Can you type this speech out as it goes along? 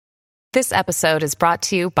This episode is brought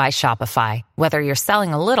to you by Shopify. Whether you're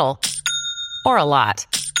selling a little or a lot,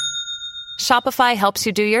 Shopify helps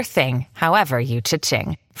you do your thing, however you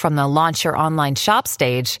cha-ching. From the launch your online shop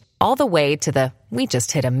stage, all the way to the we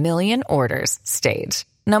just hit 1 million orders stage.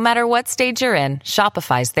 No matter what stage you're in,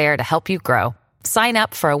 Shopify's there to help you grow. Sign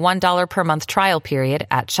up for a $1 per month trial period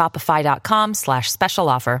at shopify.com/special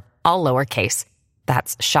offer, all lowercase.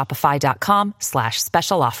 That's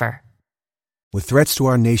shopify.com/special offer. With threats to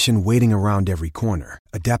our nation waiting around every corner,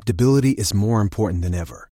 adaptability is more important than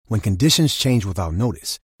ever. When conditions change without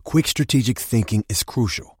notice, quick strategic thinking is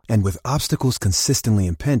crucial. And with obstacles consistently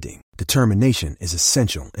impending, determination is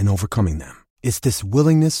essential in overcoming them. It's this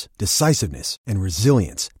willingness, decisiveness, and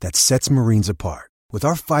resilience that sets Marines apart. With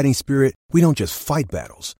our fighting spirit, we don't just fight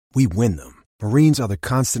battles, we win them. Marines are the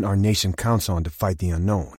constant our nation counts on to fight the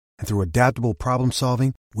unknown. And through adaptable problem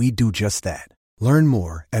solving, we do just that. Learn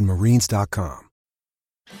more at marines.com.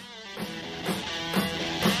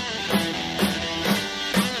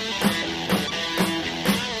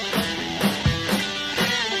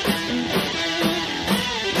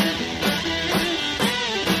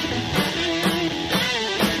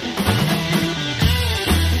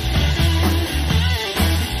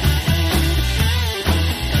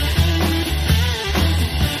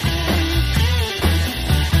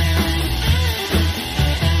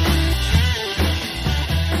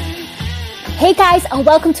 Hey guys, and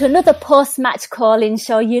welcome to another post-match call-in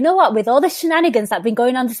show. You know what? With all the shenanigans that have been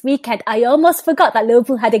going on this weekend, I almost forgot that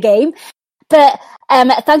Liverpool had a game. But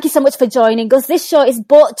thank you so much for joining us. This show is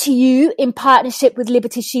brought to you in partnership with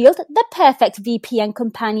Liberty Shield, the perfect VPN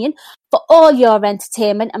companion for all your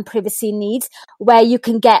entertainment and privacy needs, where you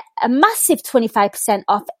can get a massive 25%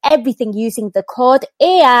 off everything using the code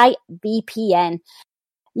AIVPN.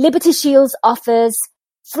 Liberty Shield offers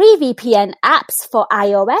free VPN apps for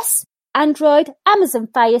iOS, Android, Amazon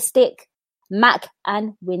Fire Stick, Mac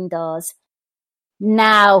and Windows.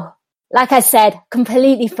 Now, like I said,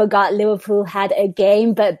 completely forgot Liverpool had a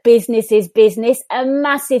game, but business is business. A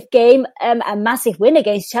massive game, a massive win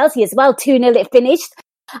against Chelsea as well. 2-0 it finished.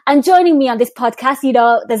 And joining me on this podcast, you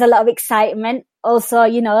know, there's a lot of excitement. Also,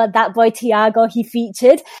 you know, that boy Thiago, he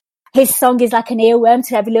featured. His song is like an earworm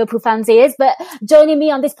to every Liverpool fan's ears. But joining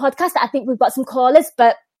me on this podcast, I think we've got some callers,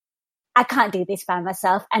 but I can't do this by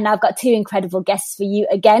myself, and I've got two incredible guests for you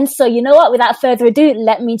again. So you know what, without further ado,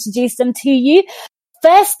 let me introduce them to you.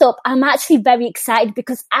 First up, I'm actually very excited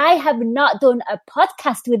because I have not done a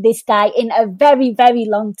podcast with this guy in a very, very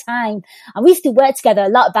long time. And we used to work together a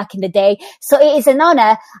lot back in the day. So it is an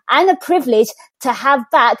honor and a privilege to have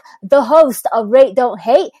back the host of Rate Don't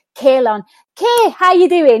Hate, Kay on. Kay, how you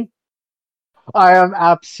doing? I am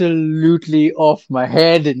absolutely off my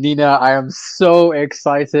head, Nina. I am so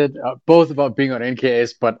excited, both about being on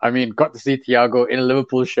NKS, but I mean, got to see Thiago in a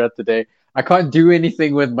Liverpool shirt today. I can't do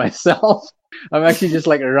anything with myself. I'm actually just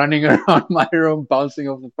like running around my room, bouncing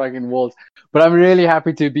off the fucking walls. But I'm really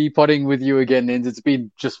happy to be potting with you again, and it's been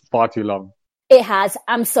just far too long. It has.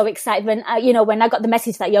 I'm so excited. When I got the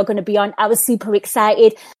message that you're going to be on, I was super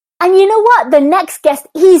excited. And you know what? The next guest,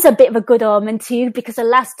 he's a bit of a good omen too, because the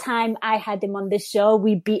last time I had him on this show,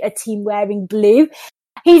 we beat a team wearing blue.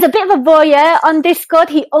 He's a bit of a voyeur on Discord.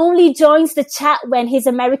 He only joins the chat when his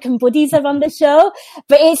American buddies are on the show,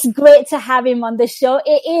 but it's great to have him on the show.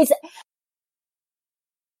 It is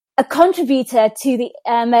a contributor to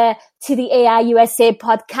the AI USA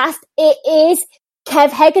podcast. It is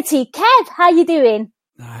Kev Hegarty. Kev, how you doing?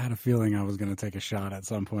 I had a feeling I was going to take a shot at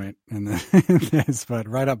some point in this, but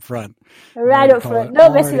right up front. Right up front.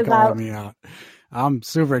 No messing about. Me out. I'm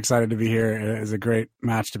super excited to be here. It is a great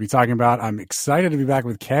match to be talking about. I'm excited to be back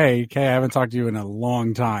with Kay. Kay, I haven't talked to you in a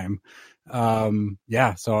long time. So I'm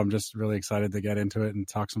just really excited to get into it and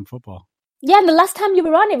talk some football. Yeah, and the last time you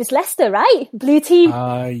were on, it was Leicester, right? Blue team.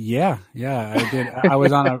 Yeah, I did. I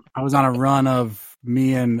was on a run of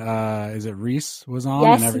me and is it Reese was on,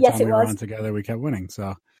 yes, and every yes, time we were was. on together, we kept winning.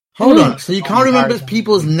 So hold on, so you can't remember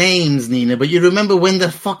people's names, Nina, but you remember when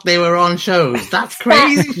the fuck they were on shows? That's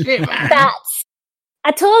crazy shit, man.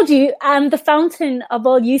 I told you, I'm the fountain of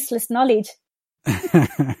all useless knowledge.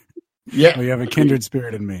 Yeah, well, you have a kindred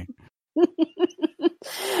spirit in me.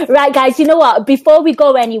 Right, guys, you know what? Before we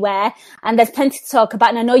go anywhere, and there's plenty to talk about,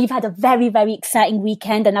 and I know you've had a very, very exciting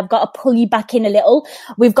weekend, and I've got to pull you back in a little.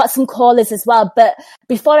 We've got some callers as well, but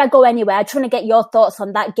before I go anywhere, I'm trying to get your thoughts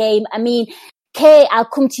on that game. I mean, Kay, I'll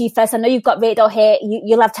come to you first. I know you've got radar here.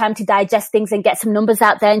 You'll have time to digest things and get some numbers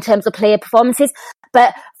out there in terms of player performances.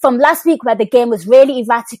 But from last week, where the game was really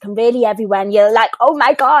erratic and really everywhere, and you're like, oh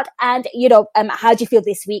my God. And, how do you feel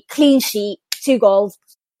this week? Clean sheet, 2 goals.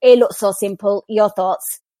 It looks so simple. Your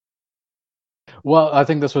thoughts? Well, I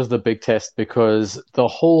think this was the big test because the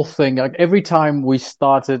whole thing, like every time we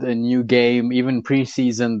started a new game, even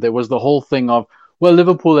preseason, there was the whole thing of, well,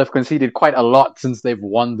 Liverpool have conceded quite a lot since they've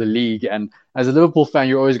won the league. And as a Liverpool fan,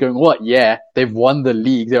 you're always going, well, yeah, they've won the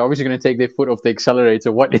league. They're obviously going to take their foot off the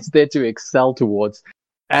accelerator. What is there to excel towards?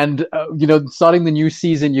 And, starting the new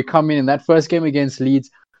season, you come in that first game against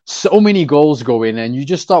Leeds, so many goals go in, and you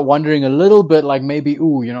just start wondering a little bit like maybe,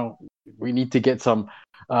 we need to get some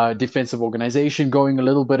defensive organization going a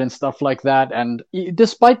little bit and stuff like that. And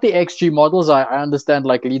despite the XG models, I understand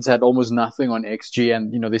like Leeds had almost nothing on XG,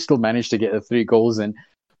 and they still managed to get the 3 goals in.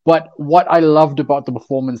 But what I loved about the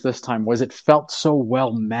performance this time was it felt so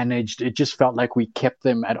well managed. It just felt like we kept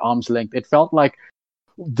them at arm's length. It felt like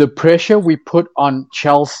the pressure we put on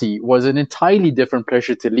Chelsea was an entirely different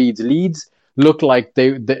pressure to Leeds. Leeds looked like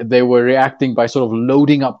they were reacting by sort of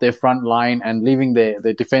loading up their front line and leaving their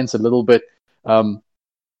defense a little bit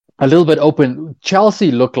open.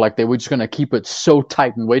 Chelsea looked like they were just going to keep it so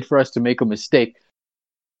tight and wait for us to make a mistake.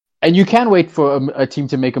 And you can wait for a team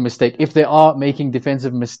to make a mistake if they are making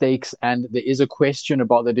defensive mistakes and there is a question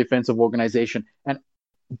about the defensive organization. And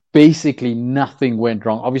basically nothing went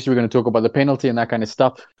wrong. Obviously, we're going to talk about the penalty and that kind of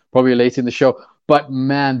stuff probably later in the show. But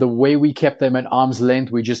man, the way we kept them at arm's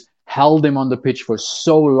length, we just held them on the pitch for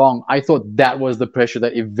so long. I thought that was the pressure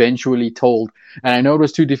that eventually told. And I know it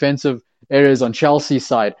was 2 defensive errors on Chelsea's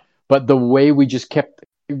side, but the way we just kept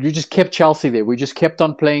Chelsea there. We just kept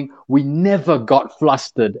on playing. We never got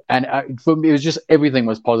flustered. And for me, it was just everything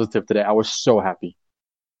was positive today. I was so happy.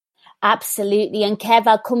 Absolutely. And Kev,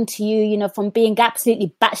 I'll come to you, from being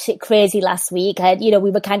absolutely batshit crazy last week. We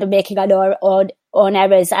were kind of making our own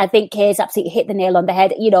errors. I think Kay's absolutely hit the nail on the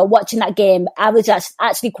head. Watching that game, I was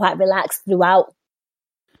actually quite relaxed throughout.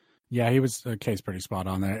 Yeah, Kay's pretty spot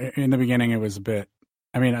on there. In the beginning, it was a bit,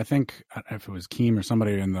 I think if it was Keem or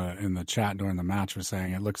somebody in the chat during the match was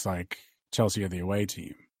saying it looks like Chelsea are the away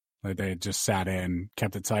team. Like they had just sat in,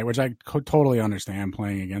 kept it tight, which I totally understand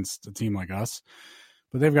playing against a team like us.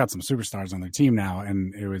 But they've got some superstars on their team now,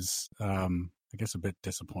 and it was, I guess, a bit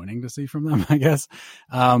disappointing to see from them, I guess.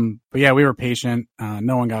 But yeah, we were patient.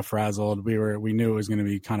 No one got frazzled. We knew it was going to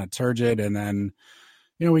be kind of turgid, and then,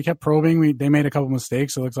 we kept probing. They made a couple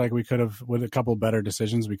mistakes. It looks like we could have, with a couple better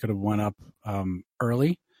decisions, we could have went up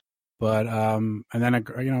early. But and then a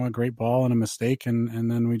great ball and a mistake,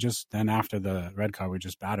 and then after the red card, we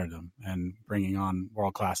just battered them. And bringing on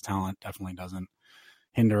world class talent definitely doesn't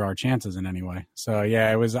hinder our chances in any way. So yeah,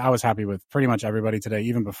 I was happy with pretty much everybody today,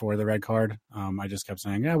 even before the red card. I just kept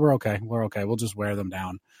saying, yeah, we're okay. We'll just wear them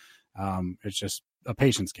down. It's just a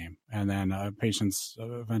patience game. And then patience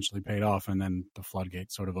eventually paid off, and then the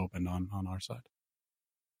floodgate sort of opened on our side.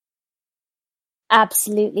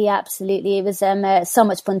 Absolutely. It was so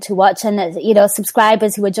much fun to watch. And,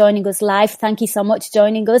 subscribers who are joining us live, thank you so much for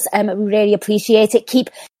joining us. We really appreciate it. Keep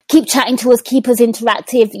chatting to us, keep us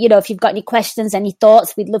interactive. If you've got any questions, any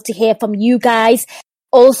thoughts, we'd love to hear from you guys.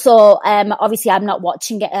 Also, obviously I'm not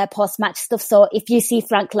watching post-match stuff. So if you see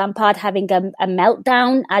Frank Lampard having a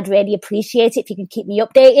meltdown, I'd really appreciate it if you can keep me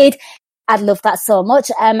updated. I'd love that so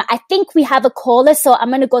much. I think we have a caller, so I'm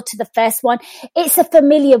going to go to the first one. It's a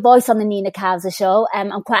familiar voice on the Nina Kauser show.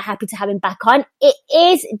 I'm quite happy to have him back on. It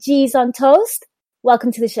is G's on Toast.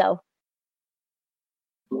 Welcome to the show.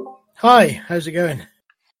 Hi, how's it going?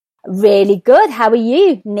 Really good. How are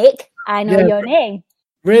you, Nick? I know your name.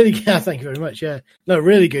 Really good. Thank you very much. Yeah. No,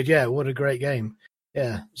 really good. Yeah. What a great game.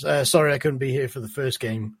 Yeah. Sorry I couldn't be here for the first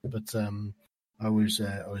game, but I was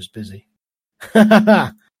busy.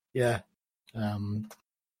 Yeah. But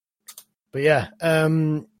yeah.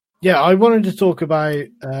 I wanted to talk about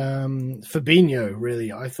Fabinho,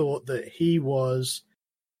 really. I thought that he was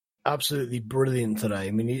absolutely brilliant today.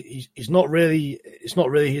 I mean, it's not really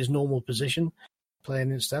his normal position,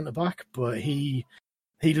 playing in centre back, but he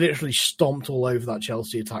literally stomped all over that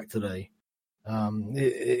Chelsea attack today.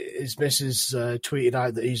 His missus tweeted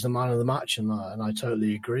out that he's the man of the match, and I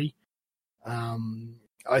totally agree.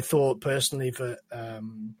 I thought personally that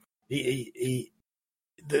the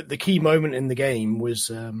key moment in the game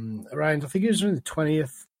was around, I think it was between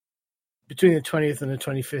the 20th and the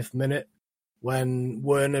 25th minute, when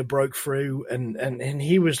Werner broke through and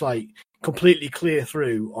he was like completely clear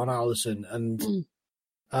through on Alisson, and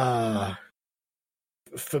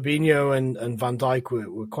Fabinho and Van Dijk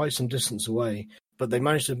were quite some distance away, but they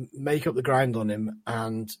managed to make up the ground on him,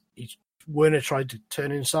 and Werner tried to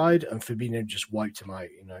turn inside and Fabinho just wiped him out,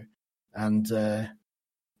 And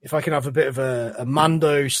if I can have a bit of a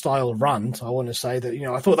Mando style rant, I want to say that,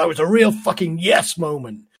 I thought that was a real fucking yes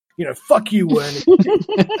moment. Fuck you, Werner.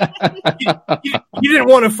 you didn't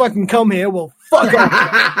want to fucking come here. Well, fuck off.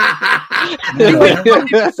 You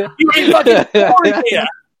ain't fucking scoring here.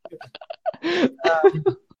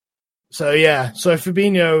 So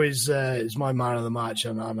Fabinho is my man of the match,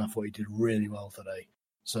 and I thought he did really well today.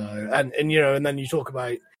 So and then you talk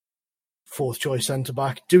about fourth choice centre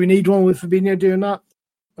back. Do we need one with Fabinho doing that?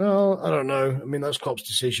 Well, I don't know. I mean, that's Klopp's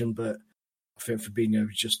decision, but I think Fabinho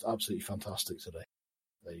was just absolutely fantastic today.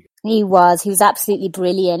 There you go. He was absolutely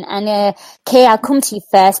brilliant. And Kay, I'll come to you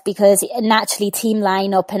first because naturally team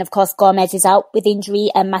lineup, and of course Gomez is out with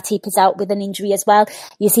injury and Matip is out with an injury as well.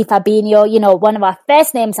 You see Fabinho, one of our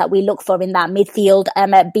first names that we look for in that midfield,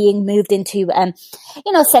 being moved into,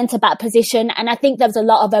 centre back position. And I think there was a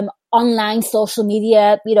lot of online social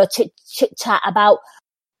media, chit chat about,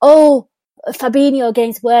 Fabinho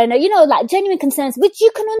against Werner, like genuine concerns, which you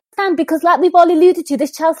can understand because like we've all alluded to,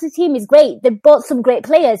 this Chelsea team is great. They've bought some great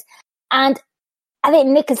players. And I think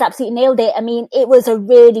Nick has absolutely nailed it. I mean, it was a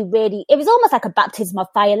really, really, it was almost like a baptism of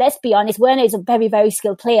fire. Let's be honest. Werner is a very, very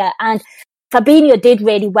skilled player and Fabinho did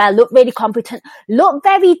really well, looked really competent, looked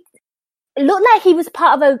like he was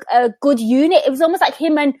part of a good unit. It was almost like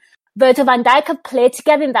him and Virgil van Dijk have played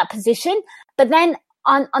together in that position. But then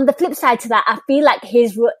on the flip side to that, I feel like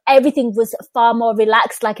everything was far more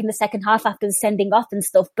relaxed, like in the second half after the sending off and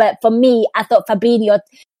stuff. But for me, I thought Fabinho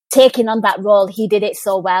taking on that role, he did it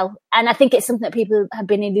so well. And I think it's something that people have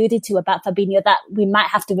been alluded to about Fabinho, that we might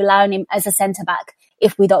have to rely on him as a centre-back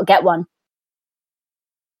if we don't get one.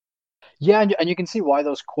 Yeah, and you can see why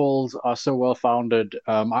those calls are so well founded.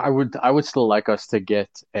 I would still like us to get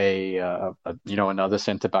another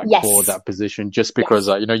centre back for that position, just because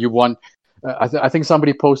you want. I think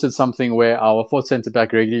somebody posted something where our fourth centre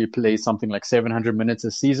back regularly plays something like 700 minutes a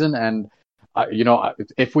season, and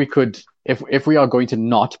if we are going to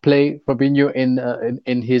not play Fabinho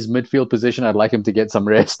in his midfield position, I'd like him to get some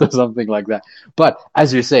rest or something like that. But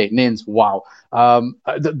as you say, Nins, wow,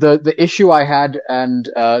 the issue I had and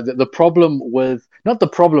the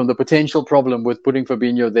potential problem with putting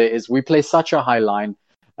Fabinho there is we play such a high line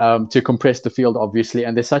to compress the field, obviously,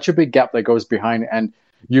 and there's such a big gap that goes behind. And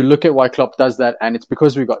you look at why Klopp does that, and it's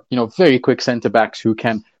because we've got very quick centre backs who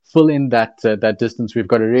can fill in that distance. We've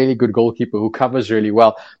got a really good goalkeeper who covers really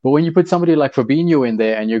well. But when you put somebody like Fabinho in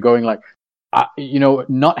there, and you're going like,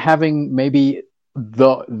 not having maybe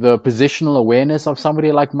the positional awareness of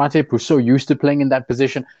somebody like Matip, who's so used to playing in that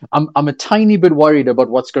position, I'm a tiny bit worried about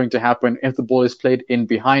what's going to happen if the ball is played in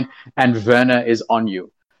behind and Werner is on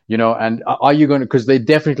you. And are you going to? Because they're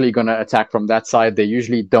definitely going to attack from that side. They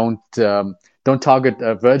usually don't target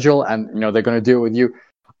Virgil, and they're going to do it with you.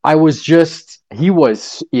 He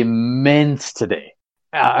was immense today.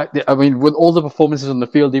 I mean, with all the performances on the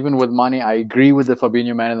field, even with Mane, I agree with the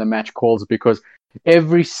Fabinho man of the match calls, because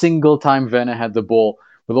every single time Werner had the ball,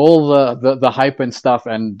 with all the hype and stuff,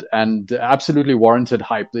 and absolutely warranted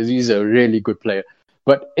hype, he's a really good player.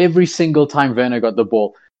 But every single time Werner got the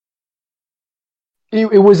ball,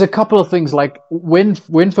 it was a couple of things. Like when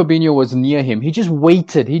Fabinho was near him, he just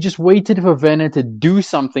waited. He just waited for Werner to do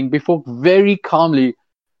something before very calmly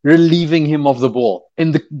relieving him of the ball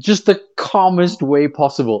in the calmest way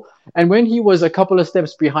possible. And when he was a couple of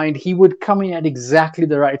steps behind, he would come in at exactly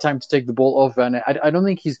the right time to take the ball off Werner. I don't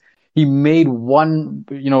think he made one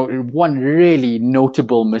really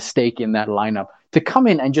notable mistake in that lineup, to come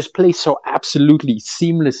in and just play so absolutely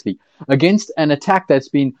seamlessly against an attack that's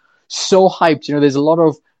been so hyped. There's a lot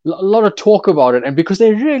of talk about it, and because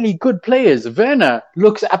they're really good players, Werner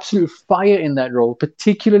looks absolute fire in that role,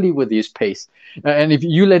 particularly with his pace. And if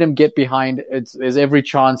you let him get behind, there's every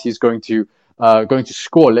chance he's going to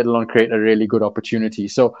score, let alone create a really good opportunity.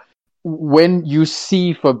 So when you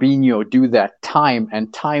see Fabinho do that time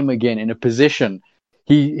and time again in a position,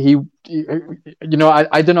 I don't know.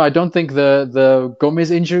 I don't think the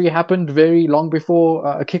Gomez injury happened very long before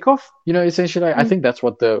a kickoff. Essentially, I think that's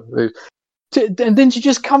what and then to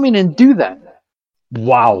just come in and do that.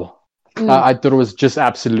 Wow. I thought it was just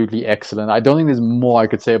absolutely excellent. I don't think there's more I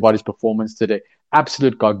could say about his performance today.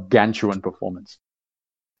 Absolute gargantuan performance.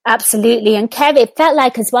 Absolutely. And Kev, it felt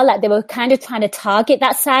like as well, like they were kind of trying to target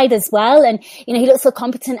that side as well. And, he looked so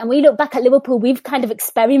competent. And we look back at Liverpool, we've kind of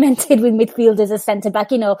experimented with midfielders as centre-back.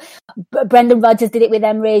 Brendan Rodgers did it with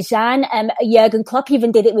Emre Can. Jurgen Klopp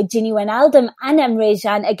even did it with Gini Wijnaldum and Emre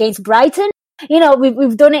Can against Brighton.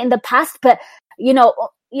 We've done it in the past, but,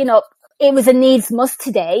 it was a needs must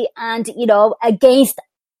today. And, against,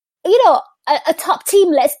 a top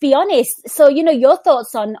team, let's be honest. So, your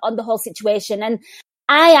thoughts on the whole situation. And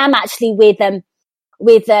I am actually with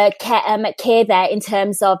Kay there in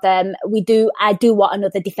terms of I do want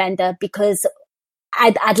another defender, because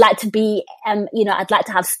I'd like to be I'd like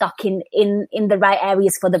to have stock in the right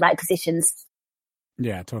areas for the right positions.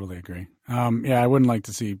 Yeah, totally agree. I wouldn't like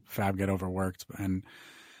to see Fab get overworked. And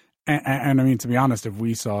I mean, to be honest, if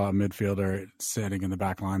we saw a midfielder sitting in the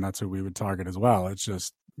back line, that's who we would target as well. It's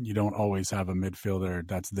just you don't always have a midfielder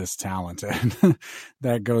that's this talented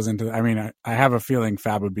that goes into. I mean, I have a feeling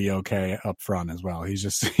Fab would be okay up front as well. He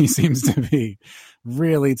seems to be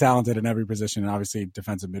really talented in every position. And obviously,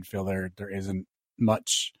 defensive midfielder, there isn't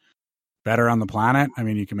much better on the planet. I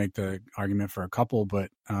mean, you can make the argument for a couple, but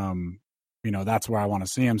that's where I want to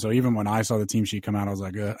see him. So even when I saw the team sheet come out, I was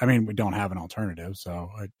like, I mean, we don't have an alternative, so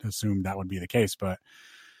I assumed that would be the case. But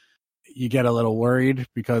you get a little worried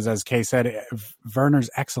because, as Kay said, Werner's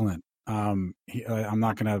excellent. I'm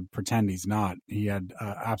not going to pretend he's not. He had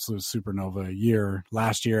absolute supernova year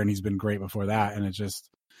last year, and he's been great before that. And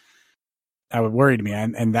that would worried me,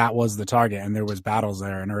 and that was the target. And there was battles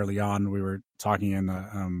there. And early on, we were talking in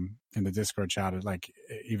the Discord chat. Like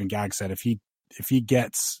even Gag said, if he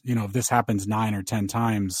gets, if this happens 9 or 10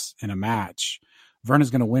 times in a match,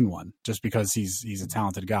 Werner's going to win one just because he's a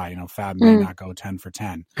talented guy. Fab may not go 10 for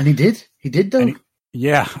 10. And he did. He did, though.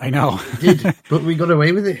 Yeah, I know. He did, but we got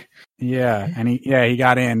away with it. Yeah, and he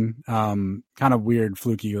got in. Kind of weird,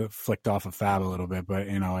 fluky, flicked off of Fab a little bit, but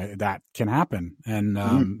that can happen, and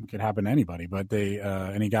it could happen to anybody. But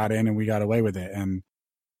and he got in, and we got away with it. And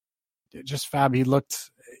just Fab, he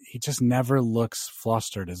just never looks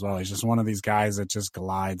flustered as well. He's just one of these guys that just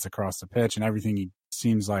glides across the pitch, and everything he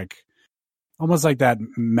seems like almost like that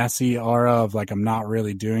messy aura of like, I'm not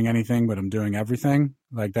really doing anything, but I'm doing everything.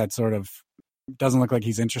 Like that sort of doesn't look like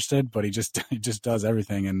he's interested, but he just does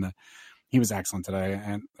everything. And he was excellent today.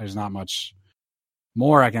 And there's not much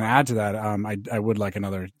more I can add to that. I would like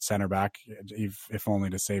another center back, if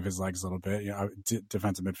only to save his legs a little bit.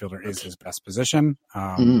 Defensive midfielder is his best position.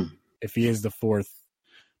 If he is the fourth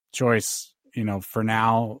choice, for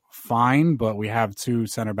now, fine. But we have 2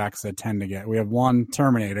 center backs that tend to we have one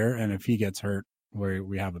Terminator, and if he gets hurt,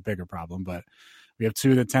 we have a bigger problem. But we have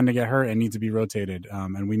 2 that tend to get hurt and need to be rotated,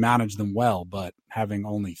 and we manage them well. But having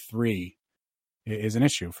only 3 is an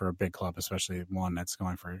issue for a big club, especially one that's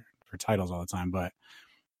going for titles all the time. But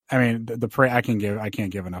I mean, I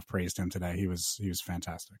can't give enough praise to him today. He was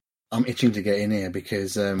fantastic. I'm itching to get in here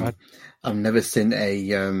because I've never seen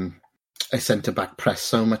a centre back press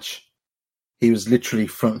so much. He was literally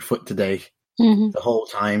front foot today the whole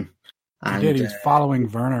time. And, he was following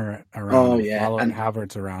Werner around. Oh, yeah. Following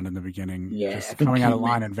Havertz around in the beginning. Yeah. Just coming out of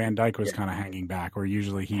line, and Van Dijk was kind of hanging back, where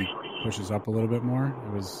usually he pushes up a little bit more.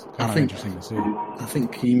 It was kind of interesting to see. I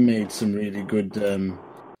think he made some really good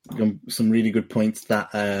points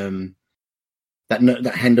that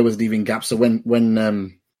Hendo was leaving gaps. So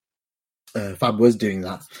when Fab was doing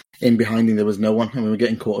that, in behind him there was no one, and we were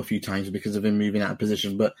getting caught a few times because of him moving out of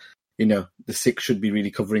position. But the 6 should be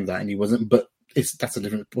really covering that, and he wasn't. But that's a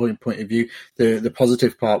different point of view. The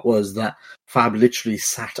positive part was that Fab literally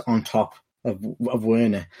sat on top of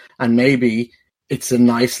Werner, and maybe it's a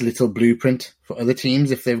nice little blueprint for other teams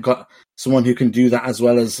if they've got someone who can do that as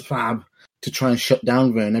well as Fab to try and shut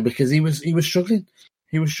down Werner, because he was struggling.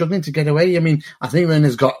 He was struggling to get away. I mean, I think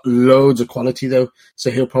Werner's got loads of quality though, so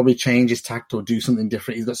he'll probably change his tact or do something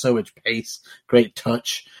different. He's got so much pace, great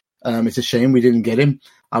touch. It's a shame we didn't get him.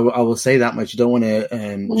 I will say that much. You don't want to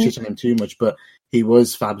shit on him too much, but he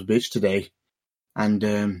was Fab's bitch today,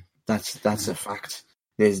 and that's a fact.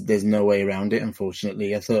 There's no way around it.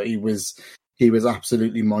 Unfortunately, I thought he was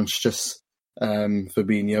absolutely monstrous,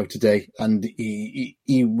 Fabinho today, and he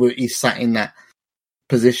sat in that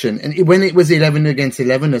position, and when it was 11 against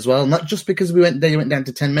 11 as well, not just because they went down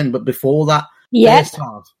to 10 men, but before that. Yes,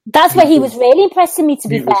 that's where he was really impressing me, to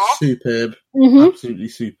be fair. Was superb, absolutely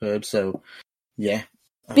superb. So, yeah.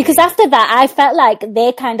 Because after that, I felt like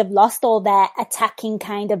they kind of lost all their attacking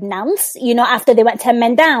kind of nous, after they went 10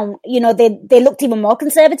 men down. They looked even more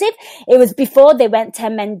conservative. It was before they went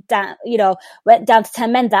 10 men down, went down to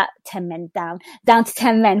 10 men, down to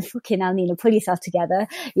 10 men. Fucking hell, Nina, pull yourself together,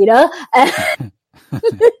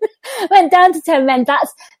 Went down to 10 men.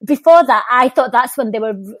 Before that, I thought that's when they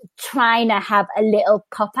were trying to have a little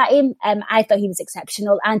pop at him. I thought he was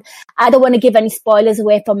exceptional, and I don't want to give any spoilers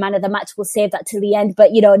away from man of the match. We'll save that till the end.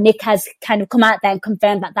 But Nick has kind of come out there and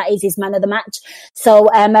confirmed that is his man of the match. So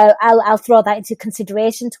I'll throw that into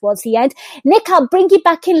consideration towards the end. Nick, I'll bring you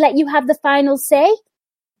back in. Let you have the final say.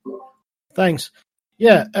 Thanks.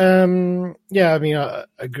 Yeah. I mean, I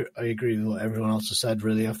agree with what everyone else has said.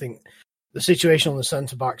 Really, I think the situation on the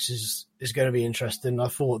centre backs is going to be interesting. I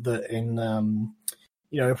thought that in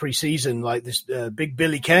pre-season, like this big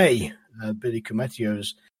Billy Kay, Billy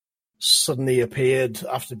Cometio's suddenly appeared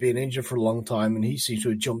after being injured for a long time, and he seems to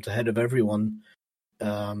have jumped ahead of everyone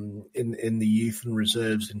in the youth and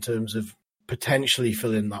reserves in terms of potentially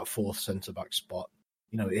fill in that fourth centre back spot.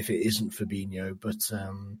 If it isn't Fabinho,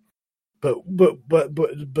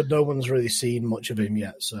 but no one's really seen much of him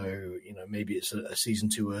yet. So maybe it's a season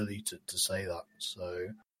too early to say that. So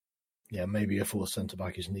yeah, maybe a fourth centre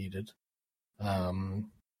back is needed.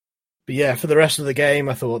 But yeah, for the rest of the game,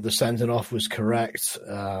 I thought the sending off was correct.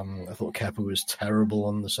 I thought Kepa was terrible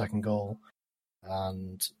on the second goal,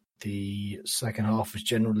 and the second half was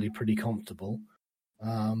generally pretty comfortable.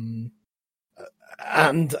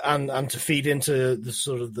 And to feed into the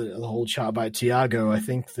sort of the whole chat about Thiago, I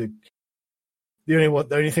think the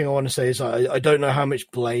only thing I want to say is I don't know how much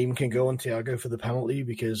blame can go on Thiago for the penalty,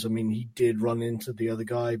 because he did run into the other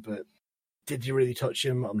guy, but did he really touch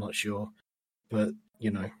him? I'm not sure. But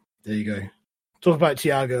there you go. Talk about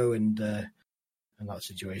Thiago and that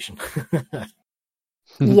situation.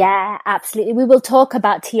 Yeah, absolutely. We will talk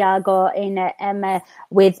about Thiago in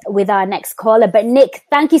with our next caller. But Nick,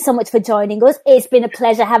 thank you so much for joining us. It's been a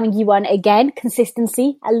pleasure having you on again.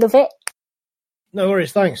 Consistency, I love it. No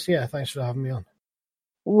worries. Thanks. Yeah, thanks for having me on.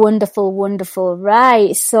 Wonderful, wonderful.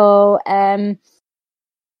 Right, so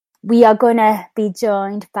we are going to be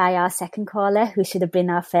joined by our second caller, who should have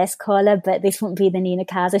been our first caller, but this won't be the Nina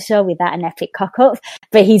Kauser show without an epic cock-up.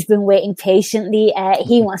 But he's been waiting patiently.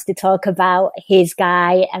 He wants to talk about his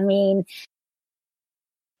guy.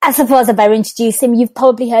 I suppose I better introduce him. You've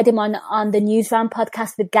probably heard him on the Newsround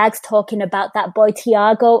podcast with Gags talking about that boy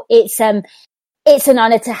Thiago. It's an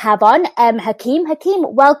honour to have on Hakeem.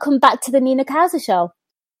 Hakeem, welcome back to the Nina Kauser show.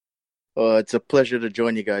 It's a pleasure to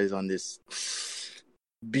join you guys on this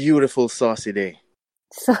beautiful saucy day.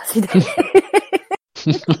 Saucy day.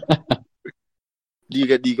 Do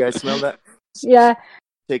you guys smell that? Yeah.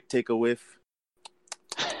 Take a whiff.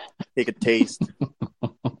 Take a taste.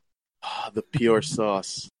 The pure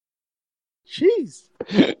sauce. Jeez.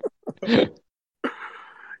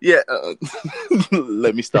 Yeah.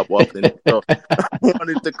 Let me stop waffling. So, I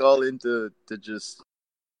wanted to call in to just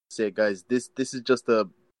say, guys, this is just a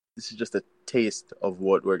taste of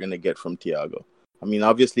what we're gonna get from Thiago.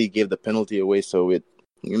 Obviously he gave the penalty away, so it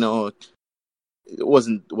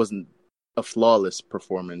wasn't a flawless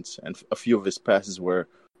performance, and a few of his passes were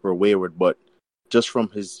wayward, but just from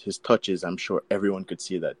his touches, I'm sure everyone could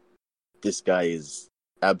see that this guy is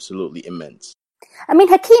absolutely immense.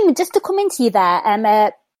 Hakeem, just to come into you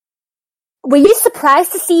there, were you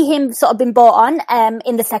surprised to see him sort of been brought on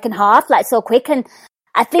in the second half, like so quick? And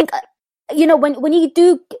I think,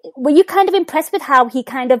 were you kind of impressed with how he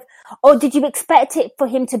or did you expect it for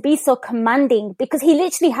him to be so commanding? Because he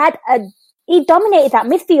literally he dominated that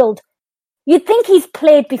midfield. You'd think he's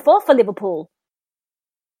played before for Liverpool.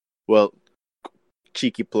 Well,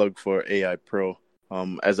 cheeky plug for AI Pro.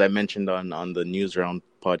 As I mentioned on the News Round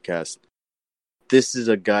podcast, this is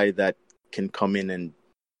a guy that can come in and,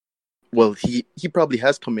 well, he probably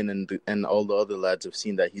has come in and all the other lads have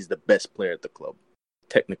seen that he's the best player at the club,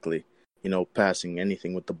 technically, passing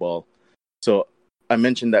anything with the ball. So I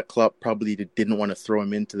mentioned that Klopp probably didn't want to throw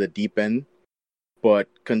him into the deep end, but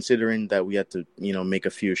considering that we had to, make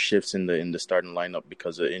a few shifts in the starting lineup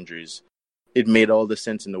because of injuries, it made all the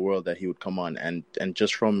sense in the world that he would come on. And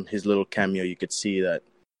just from his little cameo, you could see that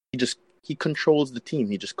he controls the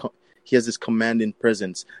team. He has this commanding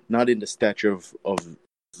presence, not in the stature of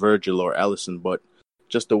Virgil or Alisson, but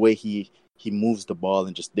just the way he moves the ball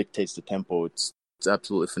and just dictates the tempo. It's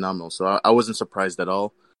absolutely phenomenal. So I wasn't surprised at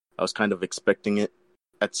all. I was kind of expecting it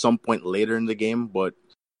at some point later in the game, but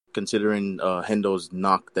considering Hendo's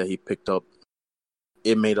knock that he picked up,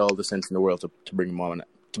 it made all the sense in the world to bring him on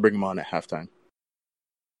at halftime.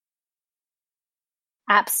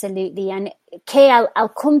 Absolutely. And Kay, I'll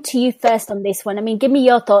come to you first on this one. Give me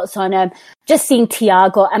your thoughts on just seeing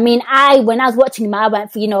Thiago. When I was watching him, I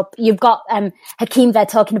went for, you've got Hakeem there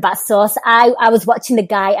talking about sauce. I was watching the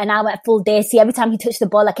guy and I went full Daisy. Every time he touched the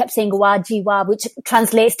ball, I kept saying wow, gee, wow, which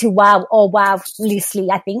translates to wow or wow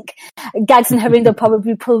loosely, I think. Gags and Harindo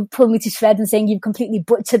probably pull me to shreds and saying you've completely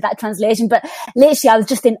butchered that translation. But literally, I was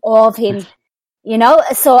just in awe of him.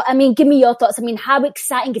 So, give me your thoughts. How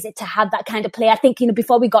exciting is it to have that kind of play? I think,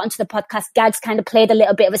 before we got into the podcast, Gags kind of played a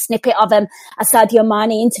little bit of a snippet of a Sadio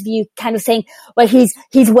Mane interview kind of saying, well, he's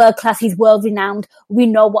world class, he's world renowned. We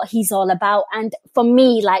know what he's all about. And for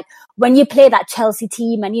me, like when you play that Chelsea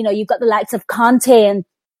team and, you've got the likes of Conte and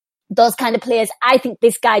those kind of players, I think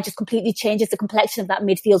this guy just completely changes the complexion of that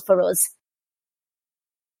midfield for us.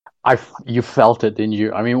 You felt it, didn't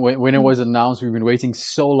you? When it was announced, we've been waiting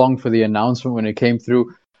so long for the announcement. When it came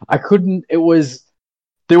through, there was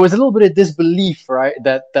a little bit of disbelief, right?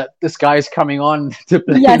 That this guy is coming on to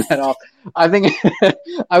play that off. I think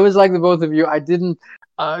I was like the both of you. I didn't,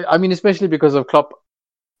 especially because of Klopp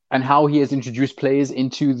and how he has introduced players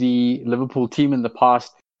into the Liverpool team in the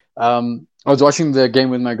past. I was watching the game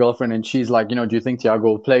with my girlfriend, and she's like, do you think Thiago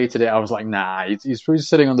will play today? I was like, nah, he's probably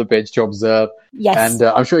sitting on the bench to observe. Yes. And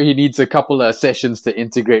I'm sure he needs a couple of sessions to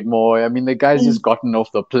integrate more. I mean, the guy's just gotten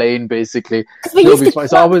off the plane, basically. We used to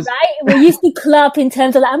club, right? We used to club in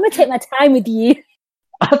terms of, I'm going to take my time with you.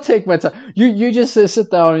 I'll take my time. You just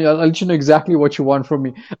sit down and I'll let you know exactly what you want from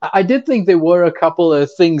me. I did think there were a couple of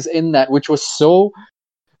things in that which was so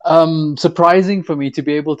surprising for me to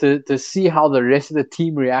be able to see how the rest of the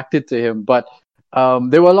team reacted to him. But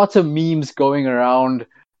there were lots of memes going around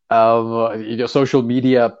social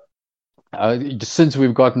media since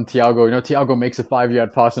we've gotten Thiago. Thiago makes a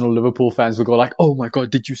 5-yard pass and all Liverpool fans will go like, oh my God,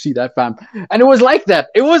 did you see that, fam? And it was like that.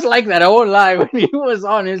 I won't lie. When he was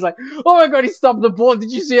on, he was like, oh my God, he stopped the ball.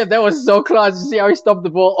 Did you see it? That was so class. You see how he stopped the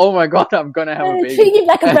ball? Oh my God, I'm going to have a baby. Treat him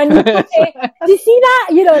like a brand new puppy. Did you see that?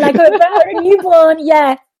 Like a newborn.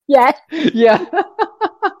 Yeah. Yeah. Yeah.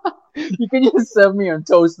 You can just serve me on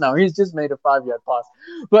toast now. He's just made a 5-yard pass.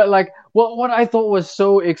 But what I thought was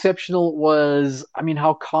so exceptional was,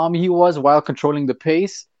 how calm he was while controlling the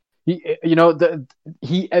pace. He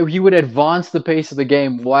would advance the pace of the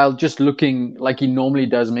game while just looking like he normally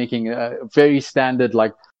does, making a very standard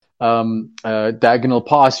diagonal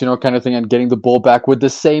pass, kind of thing, and getting the ball back with the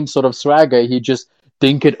same sort of swagger. He just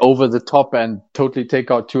dink it over the top and totally take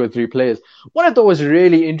out 2 or 3 players. What I thought was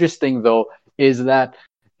really interesting, though, is that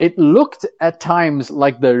it looked at times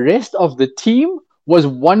like the rest of the team was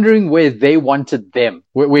wondering where they wanted them,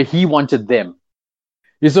 where he wanted them.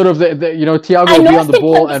 You sort of, Thiago would be on the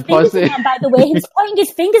ball and pass it. By the way, he was pointing his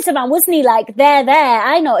fingers around, wasn't he? Like, there.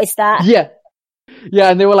 I noticed that. Yeah. Yeah,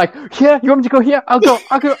 and they were like, here, you want me to go here? I'll go.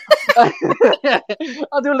 I'll do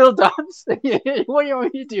a little dance. What do you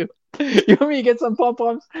want me to do? You want me to get some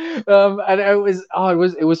pom-poms? And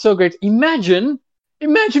it was so great. Imagine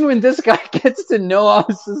when this guy gets to know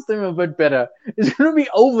our system a bit better. It's going to be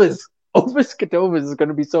overs. Overs is going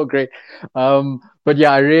to be so great. But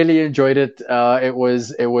yeah, I really enjoyed it. It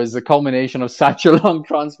was a culmination of such a long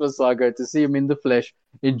transfer saga to see him in the flesh,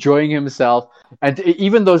 enjoying himself, and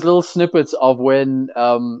even those little snippets of when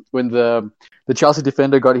the Chelsea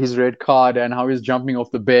defender got his red card and how he's jumping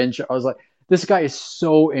off the bench. I was like, this guy is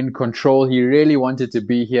so in control. He really wanted to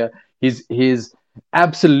be here. He's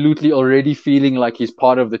absolutely already feeling like he's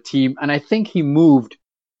part of the team, and I think he moved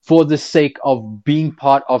for the sake of being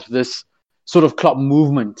part of this sort of club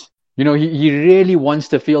movement. He really wants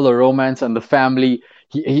to feel the romance and the family.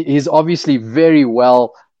 He's obviously very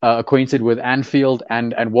well acquainted with Anfield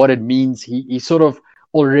and what it means. He sort of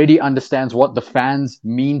already understands what the fans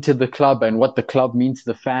mean to the club and what the club means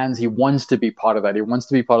to the fans. He wants to be part of that. He wants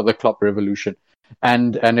to be part of the club revolution.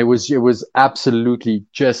 And it was absolutely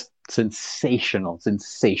just sensational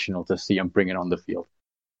to see him bring it on the field.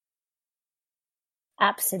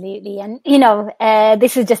 Absolutely. And,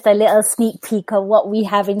 this is just a little sneak peek of what we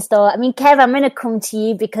have in store. Kev, I'm going to come to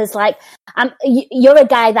you because you're a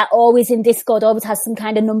guy that always in Discord always has some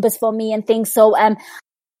kind of numbers for me and things. So,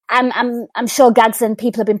 I'm sure Gags and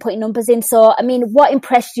people have been putting numbers in. So, what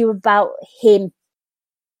impressed you about him?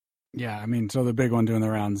 Yeah. So the big one doing the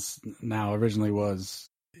rounds now originally was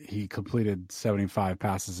he completed 75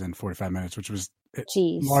 passes in 45 minutes, which was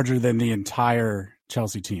larger than the entire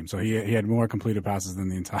Chelsea team. So he had more completed passes than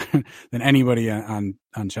than anybody on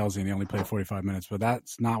Chelsea, and he only played 45 minutes. But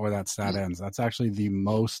that's not where that stat ends. That's actually the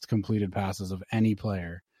most completed passes of any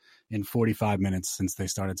player in 45 minutes since they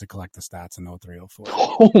started to collect the stats in 03-04.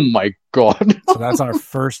 Oh my God. So that's our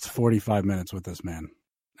first 45 minutes with this man,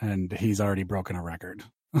 and he's already broken a record.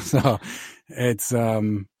 So it's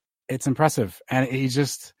impressive. And he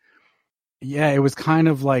just, it was kind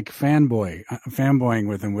of like fanboying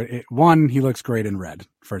with him. One, he looks great in red.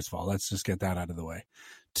 First of all, let's just get that out of the way.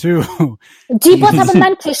 Two, do you both have a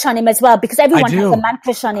man crush on him as well? Because everyone has a man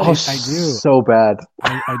crush on him. Oh, I do. So bad.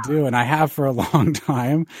 I do, and I have for a long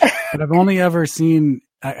time. But I've only ever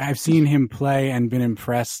I've seen him play and been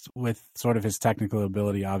impressed with sort of his technical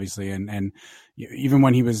ability, obviously, and even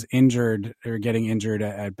when he was injured or getting injured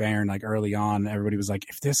at Bayern, like early on, everybody was like,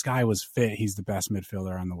 if this guy was fit, he's the best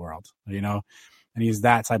midfielder in the world, and he's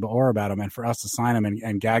that type of aura about him. And for us to sign him,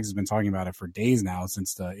 and Gags has been talking about it for days now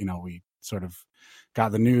since we sort of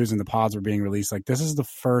got the news and the pods were being released. Like, this is the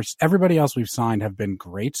first. Everybody else we've signed have been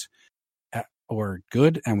great or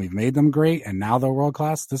good, and we've made them great, and now they're world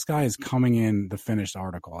class. This guy is coming in the finished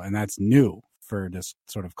article, and that's new for this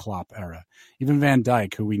sort of Klopp era. Even Van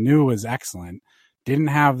Dijk, who we knew was excellent, didn't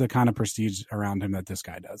have the kind of prestige around him that this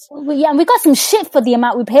guy does. Well, yeah, and we got some shit for the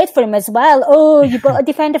amount we paid for him as well. Oh, you got a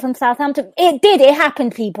defender from Southampton. It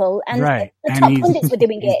happened, people. And right. the And top pundits were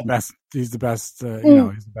doing he's it. The best, he's the best, you know,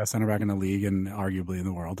 he's the best center back in the league and arguably in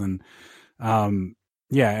the world. And,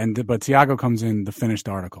 but Thiago comes in the finished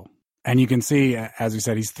article. And you can see, as we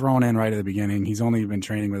said, he's thrown in right at the beginning. He's only been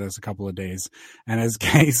training with us a couple of days. And as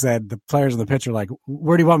Kay said, the players on the pitch are like,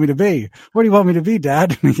 where do you want me to be? Where do you want me to be,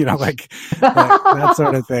 Dad? You know, like that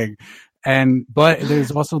sort of thing. But there's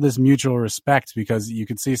also this mutual respect because you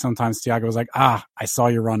could see sometimes Thiago was like, I saw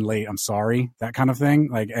you run late. I'm sorry. That kind of thing.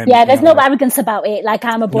 There's no arrogance about it. Like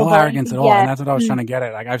I'm above no arrogance at all. Yeah. And that's what I was trying to get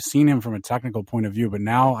at. Like I've seen him from a technical point of view, but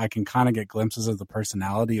now I can kind of get glimpses of the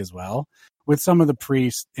personality as well with some of the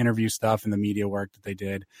pre-interview stuff and the media work that they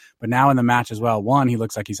did. But now in the match as well, one, he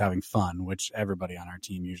looks like he's having fun, which everybody on our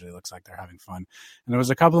team usually looks like they're having fun. And there was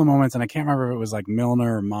a couple of moments, and I can't remember if it was like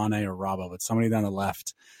Milner or Mane or Robbo, but somebody down the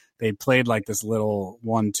left, they played like this little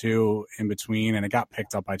 1-2 in between, and it got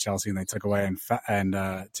picked up by Chelsea, and they took away. And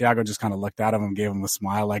Thiago just kind of looked at him and gave him a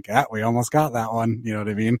smile, like, we almost got that one. You know what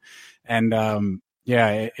I mean? And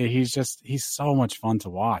he's so much fun to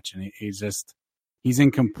watch, and he's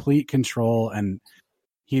in complete control, and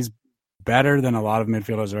he's better than a lot of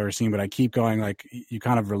midfielders I've ever seen. But I keep going, like, you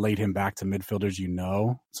kind of relate him back to midfielders, you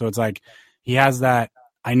know. So it's like he has that.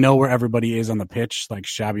 I know where everybody is on the pitch, like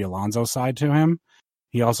Xabi Alonso side to him.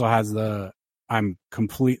 He also has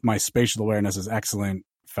my spatial awareness is excellent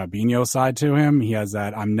Fabinho side to him. He has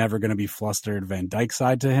that I'm never going to be flustered Van Dijk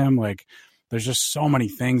side to him. Like there's just so many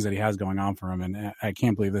things that he has going on for him. And I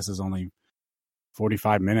can't believe this is only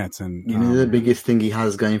 45 minutes. And you know the biggest thing he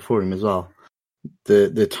has going for him as well?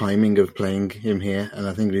 The timing of playing him here. And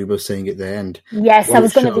I think Rubo's saying it there. And yes, I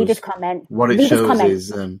was going to read his comment. What it shows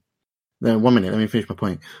is... No, 1 minute. Let me finish my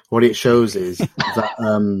point. What it shows is that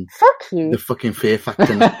the fucking fear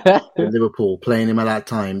factor with Liverpool playing him at that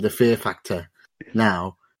time. The fear factor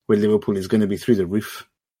now with Liverpool is going to be through the roof,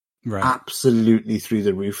 right? Absolutely through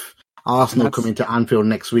the roof. Arsenal coming to Anfield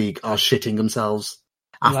next week are shitting themselves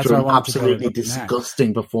after an absolutely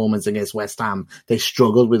disgusting performance against West Ham. They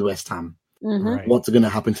struggled with West Ham. Mm-hmm. Right. What's going to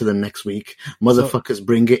happen to them next week? Motherfuckers,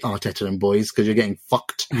 bring it, Arteta and boys, because you're getting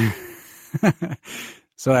fucked.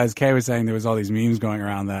 So as Kay was saying, there was all these memes going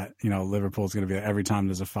around that, you know, Liverpool's going to be every time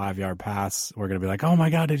there's a 5-yard pass, we're going to be like, oh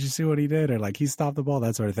my God, did you see what he did? Or like, he stopped the ball,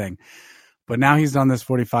 that sort of thing. But now he's done this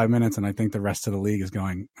 45 minutes, and I think the rest of the league is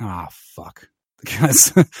going, fuck.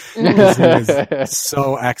 Because he is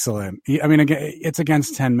so excellent. I mean, it's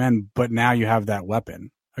against 10 men, but now you have that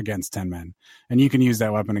weapon against 10 men. And you can use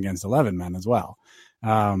that weapon against 11 men as well.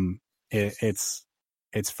 It's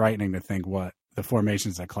frightening to think what the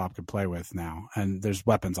formations that Klopp could play with now, and there's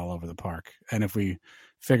weapons all over the park. And if we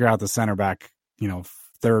figure out the center back, you know,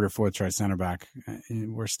 third or fourth choice center back,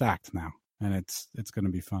 we're stacked now, and it's going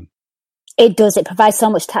to be fun. It does. It provides so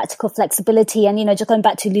much tactical flexibility. And, you know, just going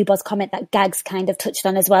back to Lubo's comment that Gags kind of touched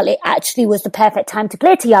on as well, it actually was the perfect time to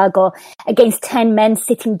play Thiago against 10 men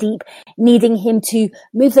sitting deep, needing him to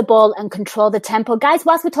move the ball and control the tempo. Guys,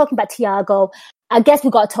 whilst we're talking about Thiago, I guess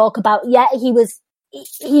we've got to talk about, he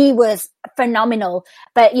was phenomenal.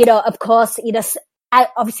 But, you know, of course, you know, I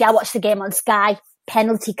watched the game on Sky,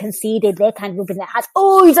 penalty conceded, they're kind of rubbing their hands.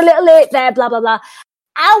 Oh, he's a little late there, blah, blah, blah.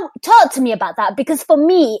 Talk to me about that, because for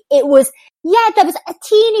me, it was, there was a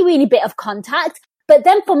teeny weeny bit of contact, but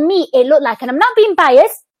then for me, it looked like, and I'm not being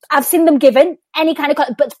biased, I've seen them given any kind of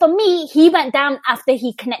contact, but for me, he went down after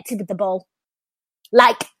he connected with the ball.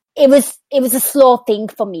 Like, it was a slow thing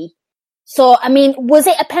for me. So, I mean, was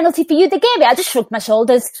it a penalty for you? They gave it. I just shrugged my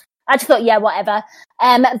shoulders. I just thought, whatever.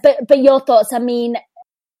 But your thoughts, I mean,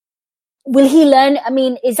 will he learn? I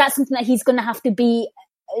mean, is that something that he's going to have to be,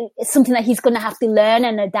 something that he's going to have to learn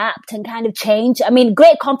and adapt and kind of change? I mean,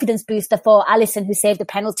 great confidence booster for Alisson, who saved the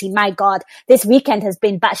penalty. My God, this weekend has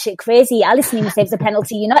been batshit crazy. Alisson even saves the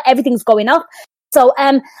penalty. You know, everything's going up. So,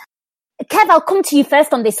 Kev, I'll come to you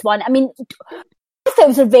first on this one. I mean, I thought it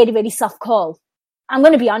was a really, really soft call. I'm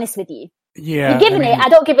going to be honest with you. Yeah. You're giving it. I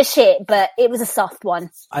don't give a shit, but it was a soft one.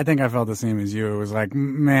 I think I felt the same as you. It was like,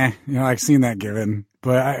 meh, you know, I've seen that given.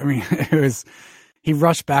 But I mean, he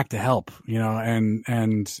rushed back to help, you know,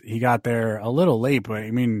 and he got there a little late, but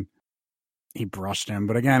I mean, he brushed him.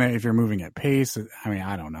 But again, if you're moving at pace, I mean,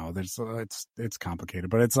 I don't know. It's complicated,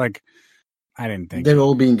 but it's like, I didn't think they're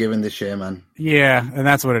all being given this year, man. Yeah, and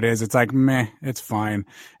that's what it is. It's like, meh, it's fine.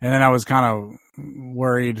 And then I was kind of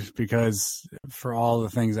worried because for all the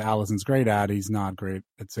things that Alisson's great at, he's not great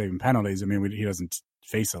at saving penalties. I mean, he doesn't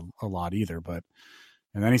face a lot either, but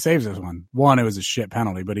And then he saves this one. One, it was a shit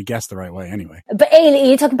penalty, but he guessed the right way anyway. But hey,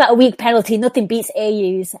 you're talking about a weak penalty. Nothing beats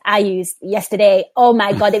Ayu's yesterday. Oh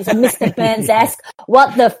my God, it was a Mr. Burns-esque.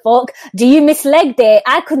 What the fuck? Do you miss leg day?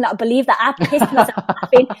 I could not believe that. I pissed myself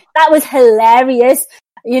laughing. That was hilarious.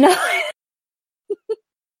 You know?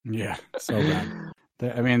 Yeah, so bad.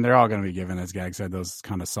 I mean, they're all going to be given, as Gag said, those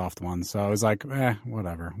kind of soft ones. So I was like,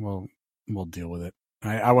 whatever. We'll deal with it.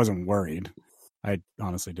 I wasn't worried. I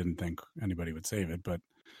honestly didn't think anybody would save it, but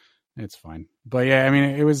it's fine. But yeah, I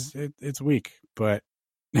mean, it's weak. But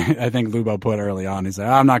I think Lubo put early on, he said,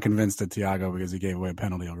 I'm not convinced that Thiago because he gave away a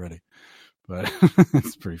penalty already. But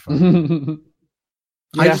it's pretty funny.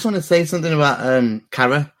 I just want to say something about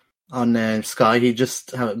Cara on Sky. He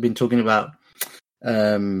just been talking about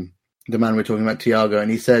the man we're talking about, Thiago, and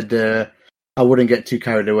he said, I wouldn't get too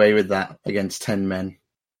carried away with that against 10 men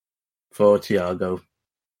for Thiago.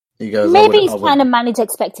 He goes, maybe he's trying to manage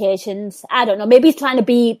expectations. I don't know. Maybe he's trying to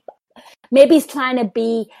be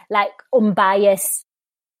like unbiased.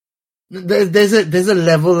 There's a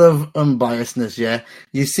level of unbiasedness, yeah.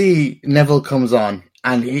 You see, Neville comes on,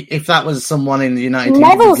 and if that was someone in the United team,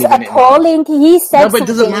 Neville's appalling. He said, no, but it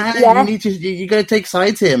doesn't matter. Yeah. You got to take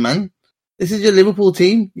sides here, man. This is your Liverpool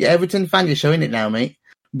team. You're Everton fan. You're showing it now, mate.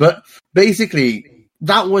 But basically,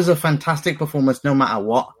 that was a fantastic performance, no matter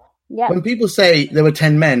what. Yeah. When people say there were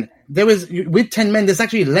 10 men, with 10 men, there's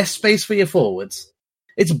actually less space for your forwards.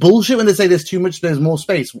 It's bullshit when they say there's too much, there's more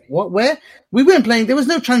space. What? Where? We weren't playing. There was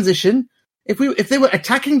no transition. If they were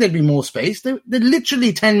attacking, there'd be more space. They're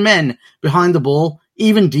literally 10 men behind the ball,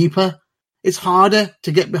 even deeper. It's harder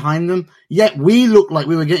to get behind them. Yet we looked like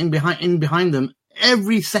we were getting behind them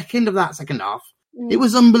every second of that second half. It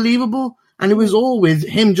was unbelievable. And it was all with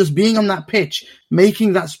him just being on that pitch,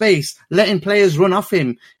 making that space, letting players run off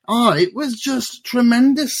him. It was just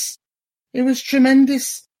tremendous. It was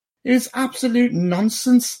tremendous. It was absolute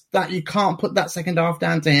nonsense that you can't put that second half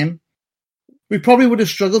down to him. We probably would have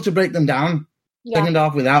struggled to break them down second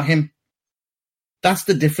half without him. That's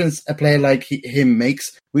the difference a player like him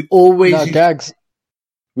makes. We always used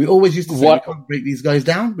to say, we can't break these guys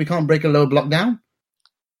down. We can't break a low block down.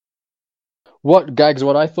 What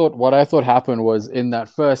I thought happened was in that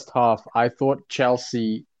first half, I thought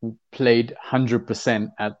Chelsea played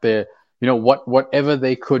 100% at their, whatever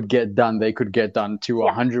they could get done to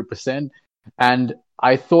 100%. And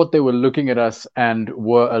I thought they were looking at us and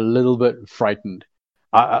were a little bit frightened.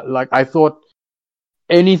 I thought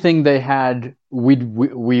anything they had, we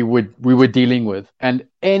were dealing with, and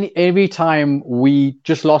every time we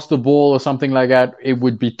just lost the ball or something like that, it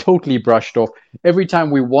would be totally brushed off. Every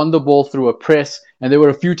time we won the ball through a press, and there were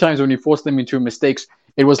a few times when we forced them into mistakes,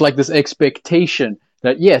 it was like this expectation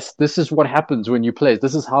that yes, this is what happens when you play.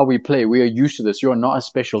 This is how we play. We are used to this. You are not a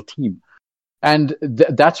special team. And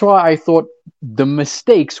that's why I thought the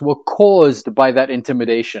mistakes were caused by that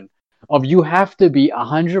intimidation of you have to be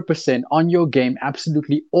 100% on your game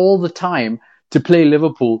absolutely all the time to play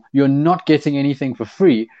Liverpool. You're not getting anything for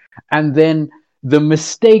free. And then the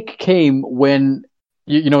mistake came when,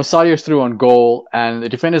 Sario's through on goal and the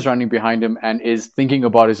defender's running behind him and is thinking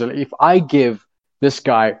about it. So if I give this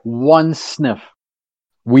guy one sniff,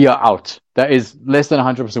 we are out. That is less than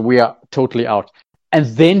 100%. We are totally out. And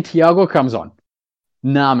then Thiago comes on.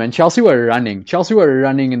 Nah, man. Chelsea were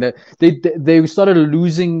running, and they started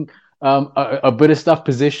losing a bit of stuff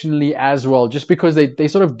positionally as well, just because they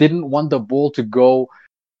sort of didn't want the ball to go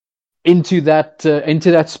into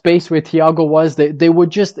that space where Thiago was. They were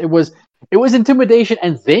just it was intimidation,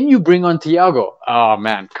 and then you bring on Thiago. Oh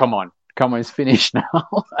man, come on, it's finished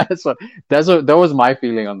now. That was my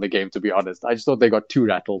feeling on the game, to be honest. I just thought they got too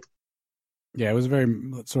rattled. Yeah, it was a very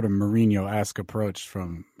sort of Mourinho-esque approach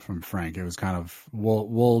from Frank. It was kind of,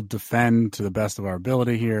 we'll defend to the best of our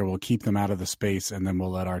ability here, we'll keep them out of the space, and then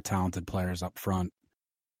we'll let our talented players up front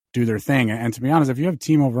do their thing. And to be honest, if you have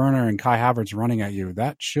Timo Werner and Kai Havertz running at you,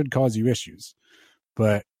 that should cause you issues.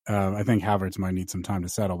 But I think Havertz might need some time to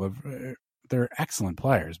settle. But they're excellent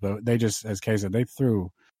players. But they just, as Kay said,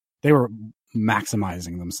 they were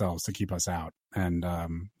maximizing themselves to keep us out. And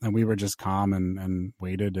we were just calm and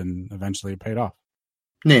waited, and eventually it paid off.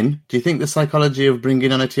 Nin, do you think the psychology of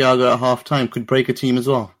bringing on a Thiago at half-time could break a team as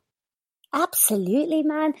well? Absolutely,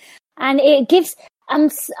 man. And it gives... I'm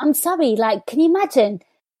sorry, can you imagine,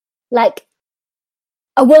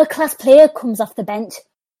 a world-class player comes off the bench.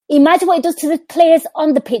 Imagine what it does to the players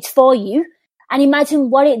on the pitch for you, and imagine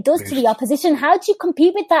what it does to the opposition. How do you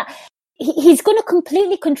compete with that? He's going to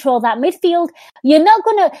completely control that midfield. Not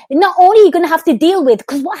only are you going to have to deal with,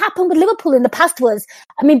 because what happened with Liverpool in the past was,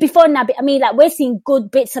 before Naby, we're seeing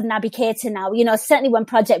good bits of Naby Keita now, certainly when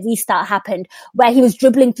Project Restart happened, where he was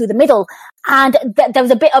dribbling through the middle. And there was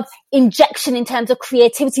a bit of injection in terms of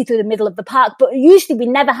creativity through the middle of the park. But usually we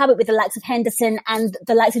never have it with the likes of Henderson and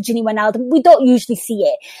the likes of Gini Wijnaldum. We don't usually see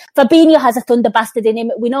it. Fabinho has a thunder bastard in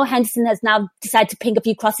him. We know Henderson has now decided to ping a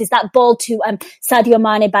few crosses. That ball to Sadio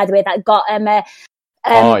Mane, by the way, that got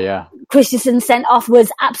Christensen sent off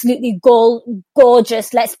was absolutely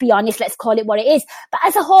gorgeous. Let's be honest. Let's call it what it is. But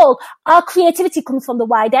as a whole, our creativity comes from the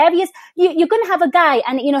wide areas. You're going to have a guy,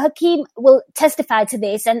 and Hakeem will testify to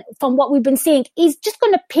this. And from what we've been seeing, he's just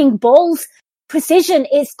going to ping balls, precision.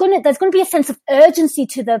 There's going to be a sense of urgency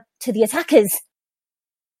to the attackers.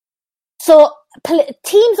 So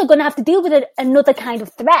teams are going to have to deal with another kind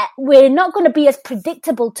of threat. We're not going to be as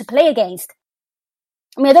predictable to play against.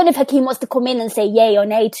 I mean, I don't know if Hakeem wants to come in and say yay or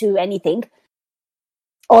nay to anything,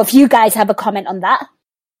 or if you guys have a comment on that.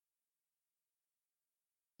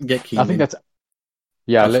 Get Keem I think in. that's...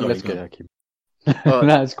 Yeah, let's get Hakeem.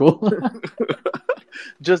 That's cool.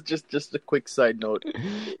 just a quick side note.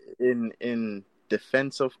 In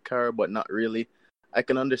defense of Kara, but not really. I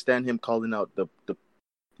can understand him calling out the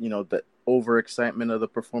overexcitement of the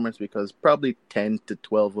performance, because probably 10 to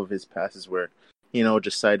 12 of his passes were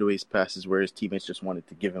just sideways passes where his teammates just wanted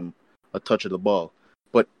to give him a touch of the ball.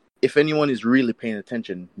 But if anyone is really paying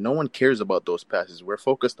attention, no one cares about those passes. We're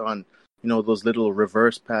focused on, those little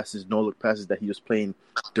reverse passes, no-look passes that he was playing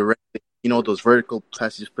directly, those vertical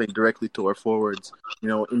passes he was playing directly to our forwards,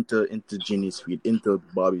 into Gini's feet, into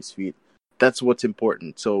Bobby's feet. That's what's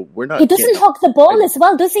important. So we're not... He doesn't hug the ball as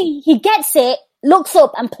well, does he? He gets it, looks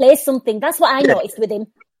up and plays something. That's what I noticed with him.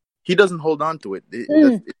 He doesn't hold on to it.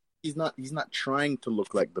 He's not trying to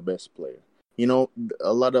look like the best player.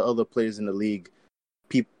 A lot of other players in the league,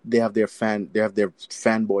 they have their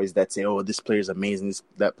fanboys that say, "Oh, this player's amazing,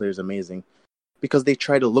 that player's amazing," because they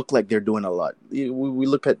try to look like they're doing a lot. We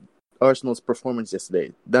look at Arsenal's performance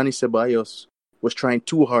yesterday. Dani Ceballos was trying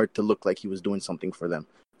too hard to look like he was doing something for them.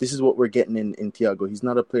 This is what we're getting in Thiago. He's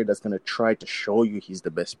not a player that's going to try to show you he's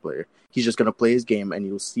the best player. He's just going to play his game, and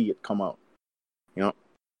you'll see it come out.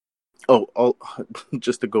 Oh,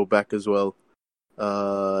 just to go back as well,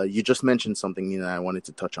 you just mentioned something, Nina, I wanted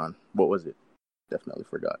to touch on. What was it? Definitely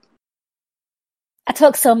forgot. I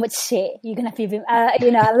talk so much shit. You're going to feel, like,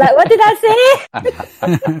 what did I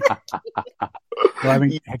say? Well, I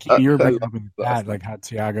mean, Hakeem, you were bringing up with that, like how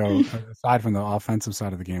Thiago, aside from the offensive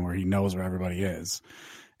side of the game where he knows where everybody is,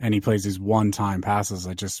 and he plays these one-time passes,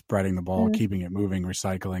 like just spreading the ball, keeping it moving,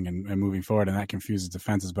 recycling, and moving forward, and that confuses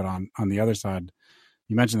defenses. But on the other side,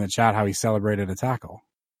 you mentioned in the chat how he celebrated a tackle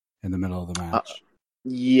in the middle of the match.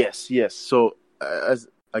 Yes. So, as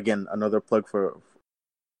again, another plug for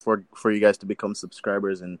you guys to become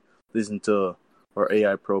subscribers and listen to our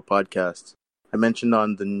AI Pro podcast. I mentioned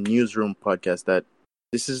on the Newsroom podcast that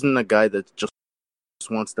this isn't a guy that just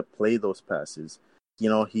wants to play those passes.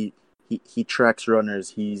 He tracks runners.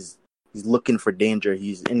 He's looking for danger.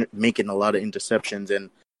 He's making a lot of interceptions. And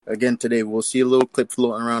again, today we'll see a little clip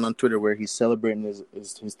floating around on Twitter where he's celebrating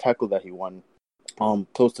his tackle that he won,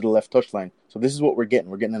 close to the left touchline. So this is what we're getting.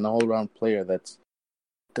 We're getting an all-around player that's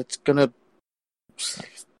gonna.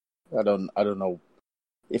 I don't know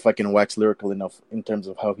if I can wax lyrical enough in terms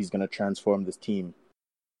of how he's gonna transform this team.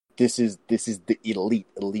 This is the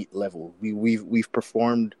elite level. We've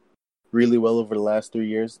performed really well over the last 3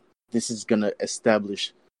 years. This is gonna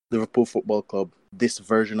establish Liverpool Football Club, this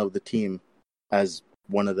version of the team, as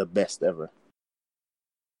one of the best ever.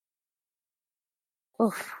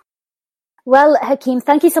 Oof. Well, Hakeem,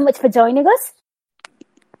 thank you so much for joining us.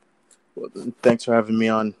 Well, thanks for having me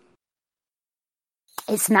on.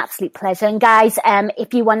 It's an absolute pleasure. And guys,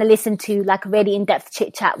 if you want to listen to like a really in-depth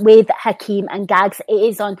chit chat with Hakeem and Gags, it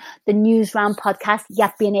is on the News Round podcast. You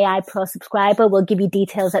have to be an AI Pro subscriber. We'll give you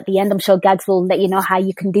details at the end. I'm sure Gags will let you know how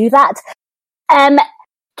you can do that.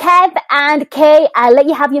 Kev and Kay, I'll let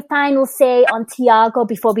you have your final say on Thiago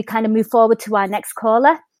before we kind of move forward to our next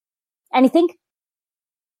caller. Anything?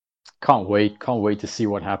 Can't wait to see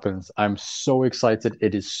what happens. I'm so excited.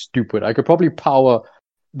 It is stupid. I could probably power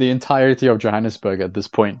the entirety of Johannesburg at this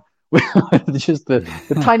point. Just the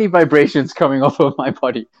tiny vibrations coming off of my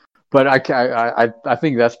body. But I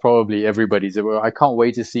think that's probably everybody's. I can't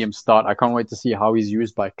wait to see him start. I can't wait to see how he's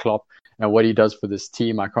used by Klopp and what he does for this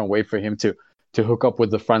team. I can't wait for him to hook up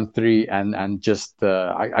with the front three and just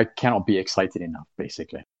I cannot be excited enough,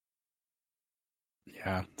 basically.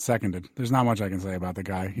 Yeah, seconded. There's not much I can say about the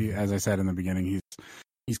guy. He, as I said in the beginning,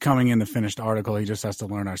 he's coming in the finished article. He just has to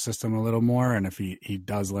learn our system a little more. And if he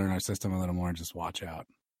does learn our system a little more, just watch out.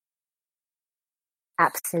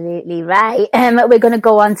 Absolutely right. We're going to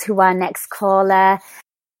go on to our next caller.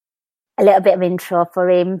 A little bit of intro for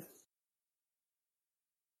him.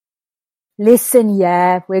 Listen,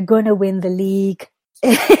 yeah, we're going to win the league.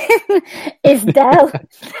 It's Del.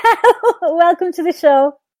 Welcome to the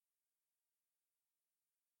show.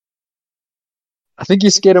 I think you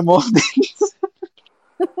scared him off.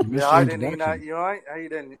 Yeah, hi there, Nina. You alright? How you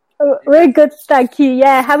doing? We're good, thank you.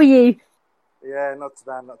 Yeah, how are you? Yeah, not too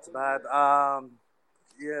bad, not too bad.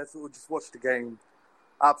 Yeah, so we just watched the game.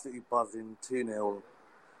 Absolutely buzzing, 2-0.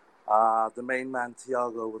 The main man,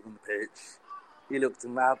 Thiago, was on the pitch. He looked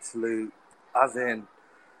an absolute, as in,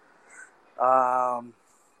 the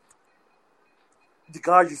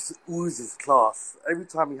guy just oozes class. Every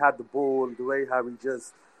time he had the ball, the way how he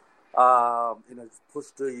just, just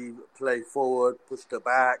pushed the play forward, pushed it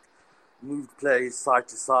back, moved plays side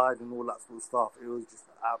to side and all that sort of stuff. It was just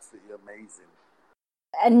absolutely amazing.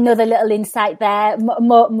 Another little insight there.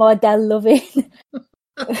 More Del loving.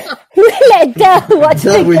 Let Del watch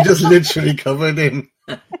No, we just literally covered him.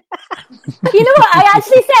 You know what? I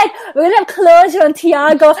actually said we're gonna have closure on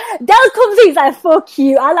Thiago. Del comes in, he's like, "Fuck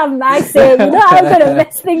you! I'll have my say." You know, I'm gonna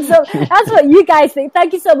mess things up. That's what you guys think.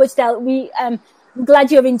 Thank you so much, Del. I'm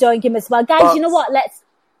glad you're enjoying him as well, guys. You know what?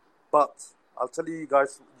 But I'll tell you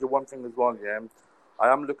guys one thing as well. Yeah, I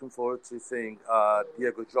am looking forward to seeing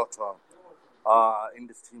Diego Jota in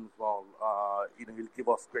this team as well. He'll give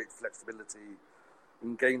us great flexibility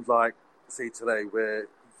in games like, say, today, where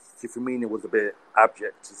Firmino was a bit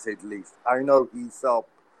abject, to say the least. I know he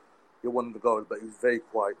won the goal, but he was very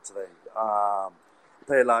quiet today. A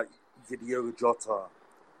player like Diego Jota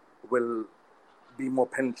will be more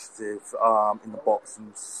penetrative in the box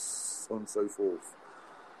and so on and so forth.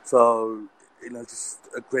 So, just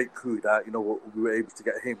a great coup that, we were able to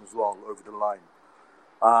get him as well over the line.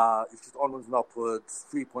 It's just onwards and upwards,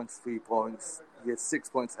 3 points. He has 6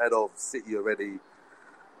 points ahead of City already.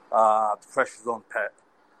 The pressure's on Pep.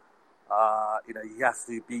 He has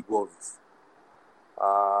to beat Wolves.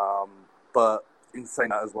 But in saying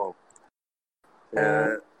that as well,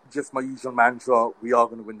 just my usual mantra, we are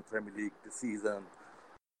going to win the Premier League this season.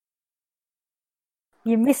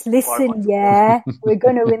 You miss listen, yeah. We're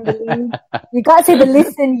going to win the league. You got to say the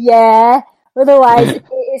listen, yeah. Otherwise,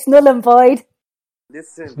 it's null and void.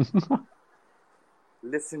 Listen,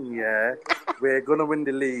 yeah. We're going to win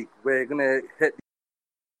the league. We're going to hit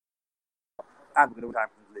and we're going to win the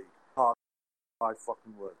Champions League. 5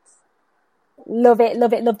 fucking words. Love it.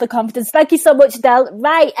 Love the confidence. Thank you so much, Del.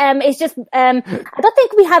 Right, it's just, I don't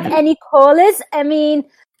think we have any callers. I mean...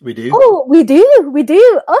 We do. Oh, we do.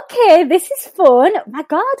 Okay, this is fun. My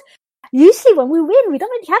God. Usually when we win, we don't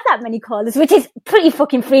really have that many callers, which is pretty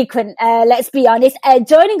fucking frequent, let's be honest.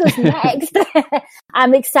 Joining us next,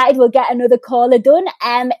 I'm excited we'll get another caller done.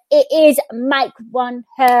 It is Mike Van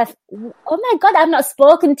Herf. Oh my God, I've not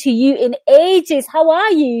spoken to you in ages. How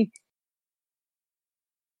are you?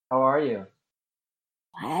 How are you?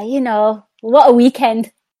 What a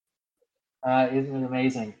weekend. Isn't it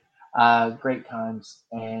amazing? Great times.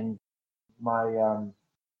 And my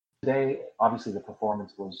today, obviously, the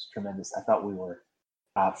performance was tremendous. I thought we were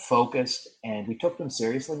focused, and we took them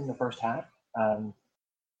seriously in the first half.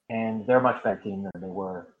 And they're a much better team than they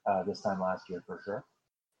were this time last year, for sure.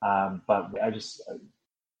 But I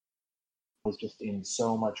was just in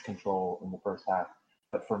so much control in the first half.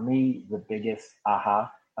 But for me, the biggest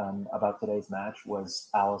aha about today's match was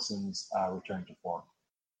Alisson's return to form.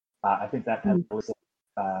 I think that was.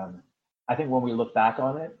 I think when we look back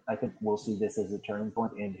on it, I think we'll see this as a turning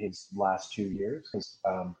point in his last 2 years. Because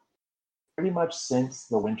pretty much since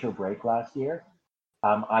the winter break last year,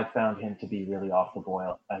 I found him to be really off the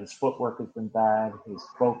boil. His footwork has been bad. His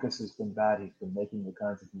focus has been bad. He's been making the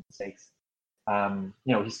kinds of mistakes.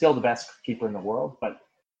 He's still the best keeper in the world, but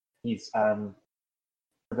he's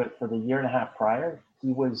for the year and a half prior,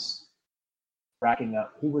 he was racking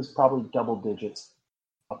up. He was probably double digits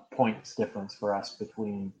of points difference for us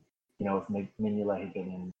between, if Mignolet had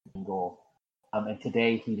been in goal. And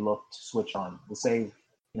today he looked switch on. The save,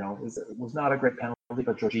 was not a great penalty,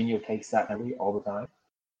 but Jorginho takes that penalty all the time.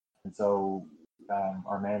 And so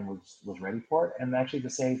our man was ready for it. And actually the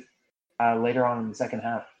save later on in the second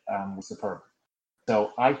half was superb.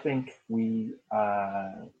 So I think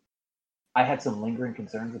I had some lingering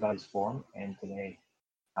concerns about his form, and today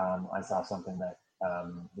I saw something that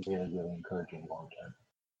was really, really encouraging long term.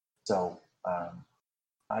 So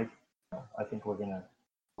I think we're gonna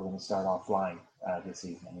start off flying this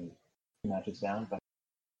season. I mean, 2 matches down, but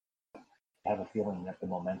I have a feeling that the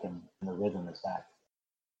momentum and the rhythm is back.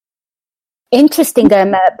 Interesting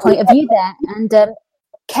point of view there, and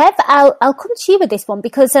Kev, I'll come to you with this one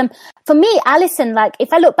because for me, Alisson,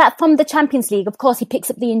 if I look back from the Champions League, of course he picks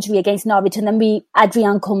up the injury against Norwich, and then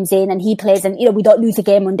Adrian comes in and he plays, and we don't lose a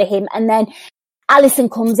game under him, and then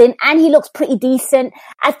Alisson comes in and he looks pretty decent.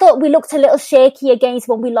 I thought we looked a little shaky against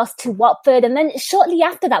when we lost to Watford. And then shortly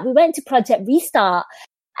after that, we went to Project Restart.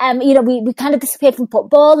 We kind of disappeared from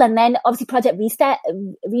football, and then obviously Project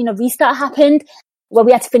Restart happened where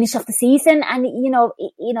we had to finish off the season. And,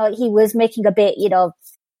 he was making a bit,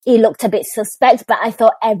 he looked a bit suspect, but I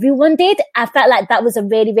thought everyone did. I felt like that was a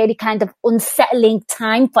really, really kind of unsettling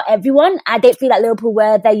time for everyone. I didn't feel like Liverpool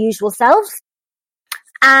were their usual selves.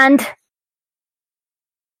 And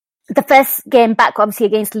the first game back, obviously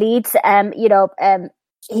against Leeds,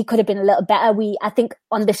 he could have been a little better. I think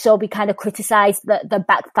on the show we kind of criticised the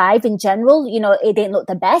back five in general. It didn't look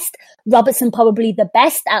the best. Robertson probably the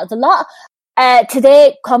best out of the lot.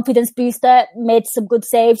 Today, confidence booster, made some good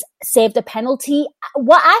saves, saved a penalty.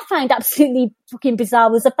 What I find absolutely fucking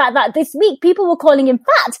bizarre was the fact that this week people were calling him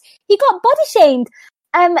fat. He got body shamed.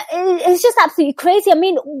 It's just absolutely crazy. I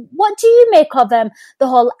mean, what do you make of the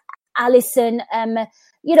whole Alisson,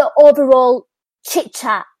 overall chit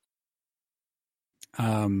chat?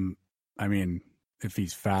 I mean, if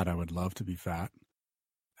he's fat, I would love to be fat.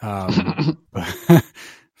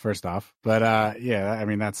 First off, but I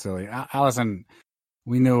mean, that's silly. Alisson,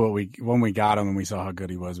 we knew when we got him and we saw how good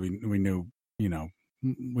he was. We knew,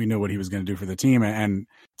 we knew what he was going to do for the team, and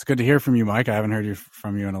it's good to hear from you, Mike. I haven't heard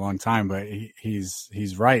from you in a long time, but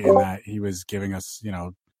he's right in that he was giving us,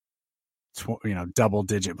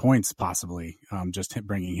 double-digit points possibly, just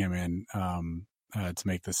bringing him in to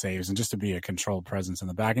make the saves and just to be a controlled presence in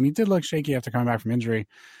the back. And he did look shaky after coming back from injury,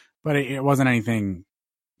 but it wasn't anything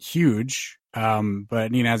huge.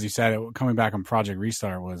 But Nina, as you said, coming back on Project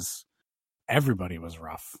Restart everybody was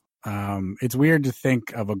rough. It's weird to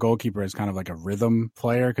think of a goalkeeper as kind of like a rhythm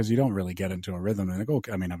player because you don't really get into a rhythm in a goal.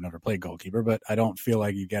 I mean, I've never played goalkeeper, but I don't feel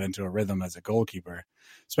like you get into a rhythm as a goalkeeper,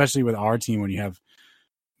 especially with our team when you have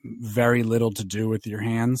very little to do with your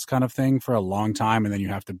hands kind of thing for a long time. And then you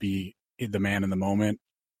have to be the man in the moment.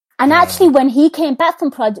 And actually, when he came back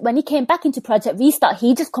into Project Restart,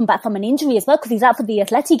 he just come back from an injury as well because he's out for the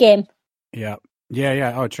Atleti game. Yeah.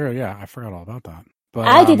 Oh, true. Yeah, I forgot all about that. But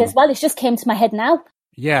I did as well. It just came to my head now.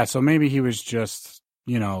 Yeah, so maybe he was just,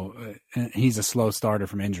 he's a slow starter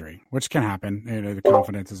from injury, which can happen. The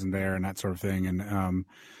confidence isn't there and that sort of thing. And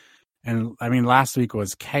I mean, last week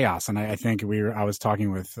was chaos, and I think I was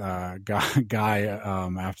talking with Guy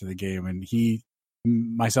after the game, and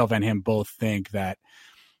myself and him both think that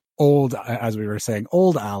old Ali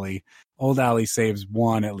saves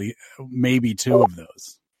one, at least maybe two of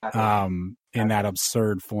those. In that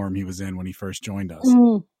absurd form he was in when he first joined us.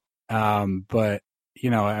 But,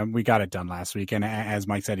 and we got it done last week. And as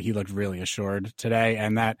Mike said, he looked really assured today.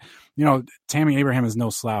 And that, Tammy Abraham is no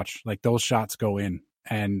slouch. Like those shots go in.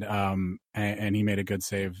 And he made a good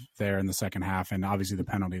save there in the second half. And obviously the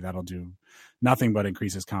penalty, that'll do nothing but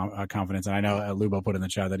increase his confidence. And I know Lubo put in the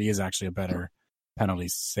chat that he is actually a better penalty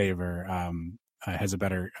saver, has a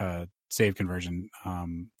better save conversion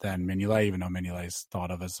than Mignolet, even though Mignolet is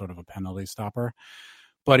thought of as sort of a penalty stopper.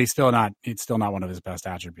 But it's still not one of his best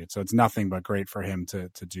attributes. So it's nothing but great for him to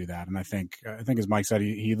do that. And I think as Mike said,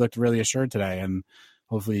 he looked really assured today, and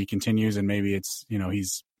hopefully he continues. And maybe it's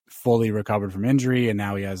he's fully recovered from injury, and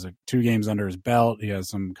now he has 2 games under his belt. He has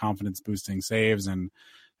some confidence boosting saves, and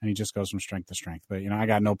he just goes from strength to strength. But I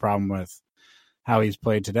got no problem with how he's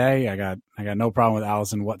played today. I got no problem with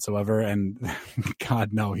Alisson whatsoever, and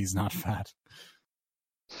God, no, he's not fat.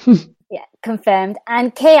 Yeah, confirmed.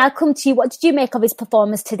 And Kay, I'll come to you. What did you make of his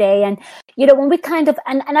performance today? And when we kind of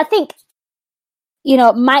and I think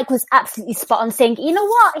Mike was absolutely spot on saying,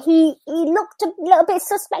 what, he looked a little bit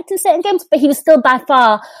suspect in certain games, but he was still by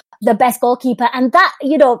far the best goalkeeper. And that,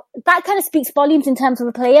 that kind of speaks volumes in terms of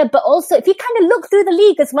a player. But also, if you kind of look through the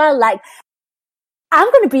league as well, like,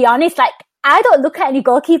 I'm going to be honest, like, I don't look at any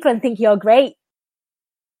goalkeeper and think you're great.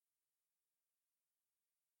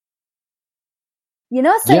 So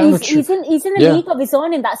Yeah, he's in a league of his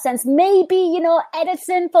own in that sense. Maybe,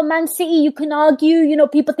 Ederson for Man City, you can argue,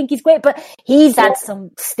 people think he's great, but he's had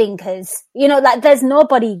some stinkers. Like there's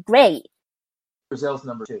nobody great. Brazil's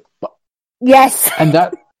number 2. Yes. And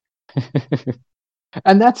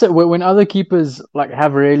that's it. When other keepers like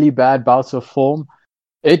have really bad bouts of form,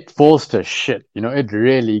 it falls to shit. It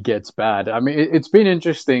really gets bad. I mean, it's been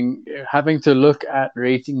interesting having to look at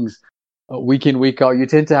ratings week in, week out. You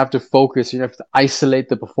tend to have to focus. You have to isolate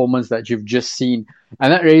the performance that you've just seen.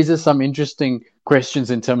 And that raises some interesting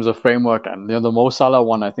questions in terms of framework. And the Mo Salah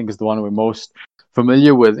one, I think, is the one we're most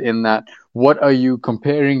familiar with, in that what are you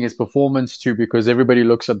comparing his performance to? Because everybody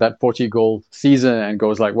looks at that 40-goal season and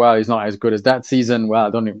goes like, well, he's not as good as that season. Well,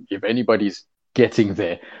 I don't know if anybody's getting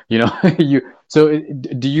there. Do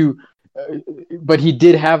but he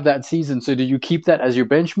did have that season. So do you keep that as your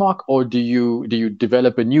benchmark, or do you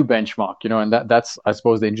develop a new benchmark? And that's I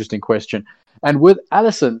suppose the interesting question. And with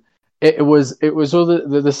Alisson, it was all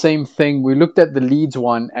the same thing. We looked at the Leeds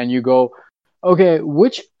one, and you go, okay,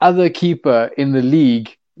 which other keeper in the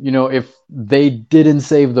league, if they didn't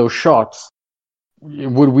save those shots,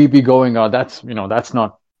 would we be going, oh, that's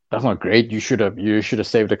not great. You should have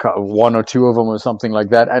saved one or two of them or something like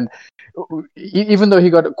that. And even though he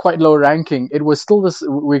got a quite low ranking, it was still this.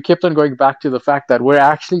 We kept on going back to the fact that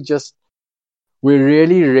we're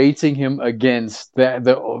really rating him against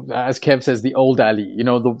the as Kev says, the old Ali.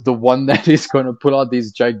 The one that is going to pull out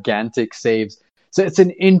these gigantic saves. So it's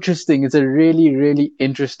a really, really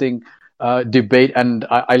interesting debate, and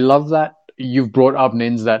I love that you've brought up,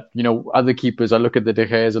 Nins, that other keepers. I look at the De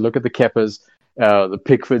Gea's, I look at the Kepas, the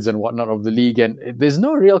Pickfords and whatnot of the league, and there's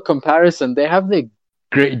no real comparison. They have their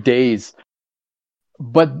great days,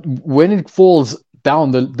 but when it falls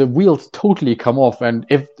down, the wheels totally come off. And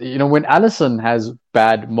if when Alisson has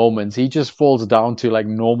bad moments, he just falls down to like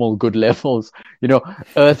normal good levels,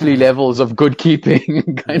 earthly levels of good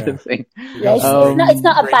keeping kind of thing. Yeah, it's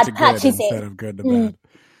not a bad patch, is it? Instead of good to bad.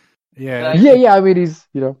 Yeah. Yeah. I mean, he's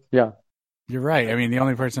yeah. You're right. I mean, the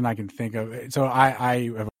only person I can think of. So I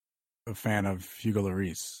am a fan of Hugo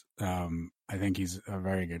Lloris. I think he's a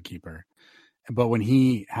very good keeper. But when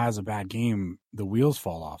he has a bad game, the wheels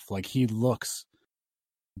fall off. Like, he looks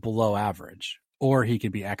below average, or he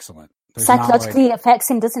could be excellent. Psychologically affects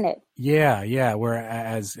him, doesn't it? Yeah.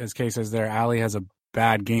 Whereas, as Kay says there, Ali has a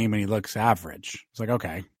bad game and he looks average. It's like,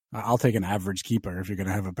 okay, I'll take an average keeper if you're going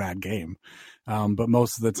to have a bad game. But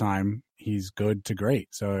most of the time, he's good to great.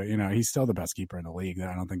 So, he's still the best keeper in the league.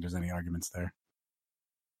 I don't think there's any arguments there.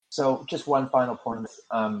 So just one final point.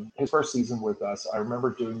 His first season with us, I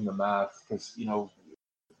remember doing the math because, kind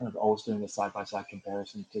of always doing a side-by-side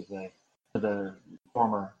comparison to the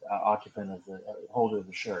former occupant of the holder of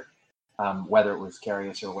the shirt, whether it was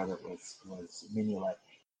Karius or whether it was Mignolet.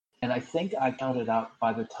 And I think I counted out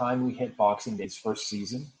by the time we hit Boxing Day's first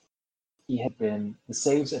season, he had been, the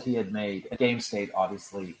saves that he had made at game state,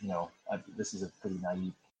 obviously, this is a pretty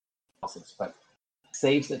naive analysis, but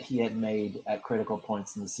saves that he had made at critical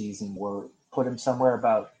points in the season were put him somewhere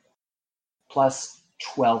about plus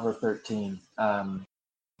 12 or 13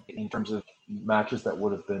 in terms of matches that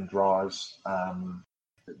would have been draws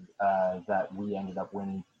that we ended up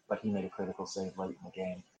winning, but he made a critical save late in the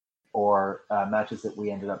game, or matches that we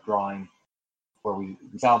ended up drawing where we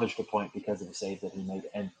salvaged a point because of a save that he made,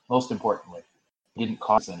 and most importantly, he didn't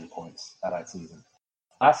cost any points that season.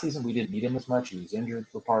 Last season, we didn't need him as much. He was injured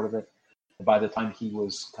for part of it. By the time he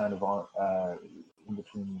was kind of on in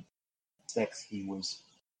between six, he was,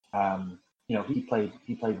 he played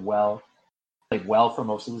well for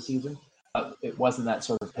most of the season. It wasn't that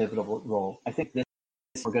sort of pivotal role. I think we're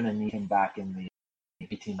going to need him back in the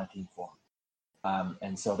 18-19 form,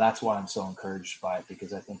 and so that's why I'm so encouraged by it,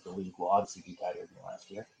 because I think the league will obviously be tighter than last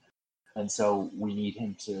year, and so we need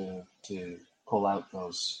him to pull out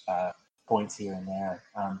those points here and there,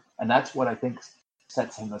 and that's what I think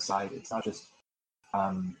sets him aside. It's not just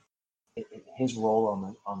his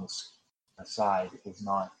role on the side is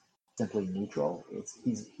not simply neutral.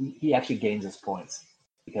 He actually gains his points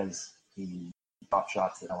because he drops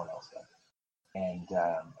shots that no one else does, and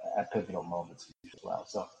at pivotal moments as well.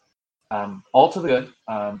 So all to the good.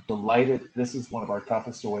 Delighted. This is one of our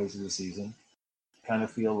toughest aways of the season. Kind of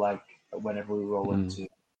feel like whenever we roll into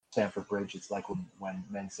Stamford Bridge, it's like when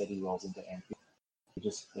Man City rolls into Anfield.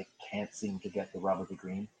 They can't seem to get the rub of the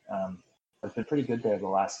green. But it's been pretty good there the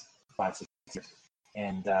last 5-6 years,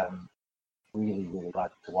 and really, really glad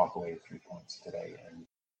to walk away with 3 points today, and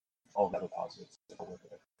all the other positives with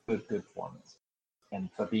it. Good performance. And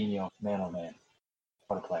Fabinho, man oh man,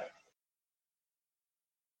 what a player.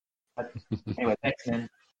 But anyway, thanks, man.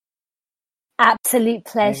 Absolute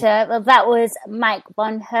pleasure. Well, that was Mike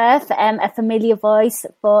Von Herf, a familiar voice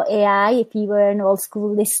for AI if you were an old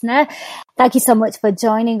school listener. Thank you so much for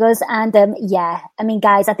joining us. And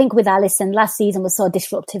guys, I think with Alisson, last season was so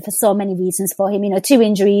disruptive for so many reasons for him. 2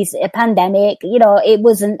 injuries, a pandemic, it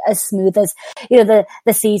wasn't as smooth as,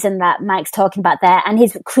 the season that Mike's talking about there. And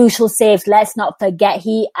his crucial saves, let's not forget,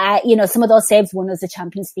 some of those saves won us the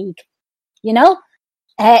Champions League,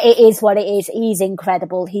 It is what it is. He's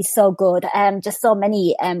incredible. He's so good. Just so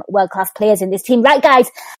many world-class players in this team. Right,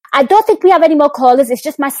 guys, I don't think we have any more callers. It's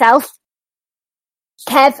just myself,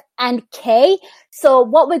 Kev, and Kay. So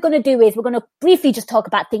what we're going to do is we're going to briefly just talk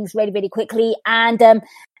about things really, really quickly. And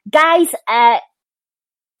guys,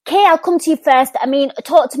 Kay, I'll come to you first. I mean,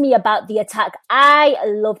 talk to me about the attack. I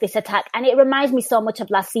love this attack. And it reminds me so much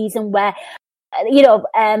of last season where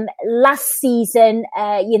last season,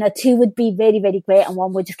 2 would be very, very great and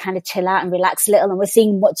 1 would just kind of chill out and relax a little. And we're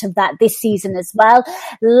seeing much of that this season as well.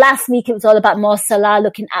 Last week, it was all about Mo Salah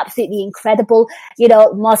looking absolutely incredible.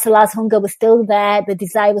 Mo Salah's hunger was still there. The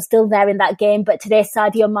desire was still there in that game. But today,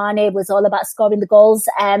 Sadio Mane was all about scoring the goals.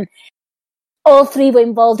 All 3 were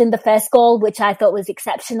involved in the first goal, which I thought was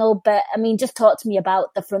exceptional. But, I mean, just talk to me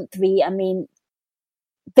about the front 3. I mean,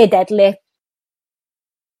 they're deadly.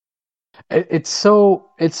 It's so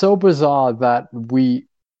bizarre that we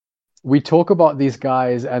talk about these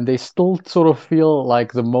guys and they still sort of feel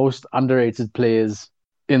like the most underrated players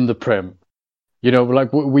in the Prem.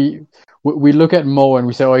 Like we look at Mo and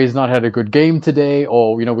we say, oh, he's not had a good game today,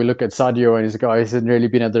 or we look at Sadio and he's like, oh, he hasn't really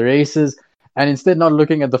been at the races, and instead not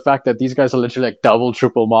looking at the fact that these guys are literally like double,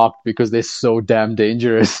 triple marked because they're so damn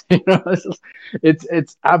dangerous.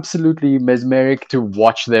 It's absolutely mesmeric to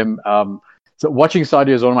watch them. So watching Sadio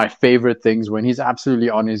is one of my favorite things when he's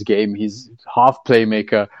absolutely on his game. He's half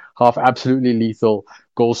playmaker, half absolutely lethal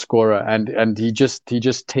goal scorer, and he just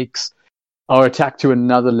takes our attack to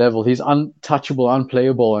another level. He's untouchable,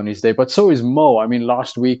 unplayable on his day, but so is Mo. I mean,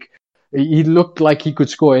 last week he looked like he could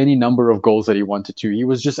score any number of goals that he wanted to. He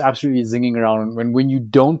was just absolutely zinging around. When you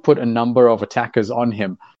don't put a number of attackers on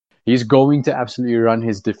him, he's going to absolutely run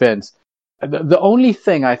his defense. The only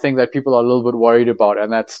thing I think that people are a little bit worried about,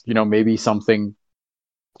 and that's, maybe something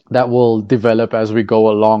that will develop as we go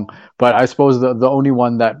along, but I suppose the only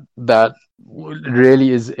one that really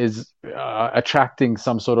is attracting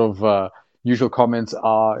some sort of usual comments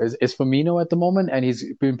is Firmino at the moment, and he's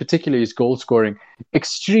in particular his goal scoring,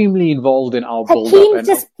 extremely involved in our build-up. Hakeem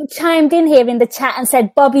just chimed in here in the chat and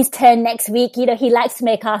said Bobby's turn next week. He likes to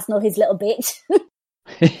make Arsenal his little bitch.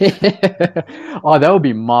 Oh, that would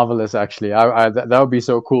be marvelous, actually. That would be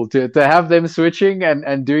so cool to have them switching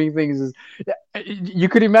and doing things. You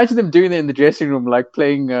could imagine them doing it in the dressing room, like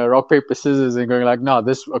playing rock, paper, scissors and going like, no,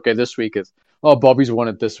 this week is, oh, Bobby's won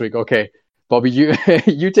it this week. Okay, Bobby,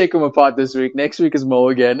 you take him apart this week. Next week is Mo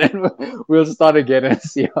again, and we'll start again and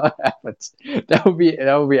see how it happens. That would be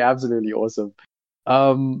absolutely awesome.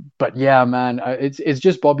 But yeah, man, it's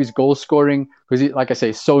just Bobby's goal scoring because he, like I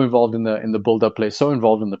say, so involved in the build-up play, so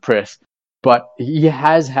involved in the press. But he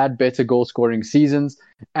has had better goal scoring seasons,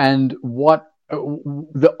 and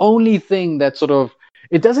the only thing that sort of,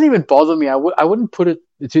 it doesn't even bother me. I wouldn't put it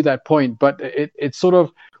to that point, but it's sort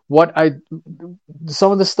of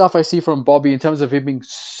some of the stuff I see from Bobby in terms of him being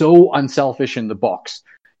so unselfish in the box.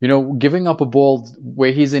 Giving up a ball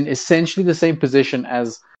where he's in essentially the same position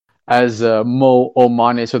as Mo or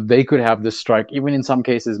Mane, so they could have the strike, even in some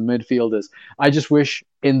cases midfielders. I just wish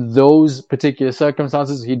in those particular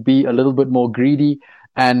circumstances he'd be a little bit more greedy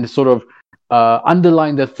and sort of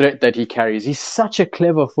underline the threat that he carries. He's such a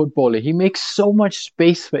clever footballer. He makes so much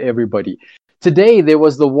space for everybody. Today there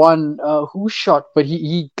was the one who shot, but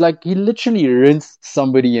he literally rinsed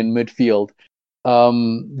somebody in midfield.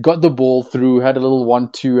 Got the ball through, had a little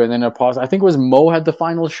 1-2, and then a pass. I think it was Mo had the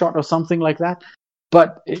final shot or something like that.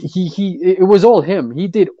 But it was all him. He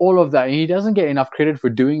did all of that, and he doesn't get enough credit for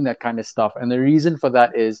doing that kind of stuff. And the reason for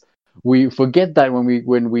that is we forget that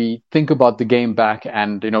when we think about the game back,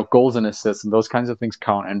 and goals and assists and those kinds of things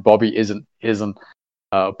count, and Bobby isn't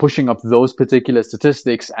pushing up those particular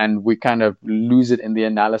statistics, and we kind of lose it in the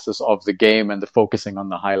analysis of the game and the focusing on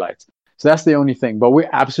the highlights. So that's the only thing. But we're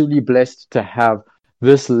absolutely blessed to have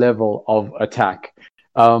this level of attack.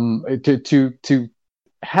 To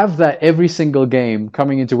have that every single game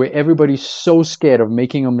coming into where everybody's so scared of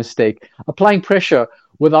making a mistake, applying pressure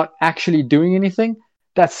without actually doing anything,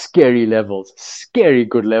 that's scary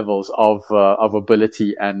good levels of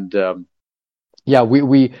ability. And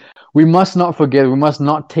we must not forget, we must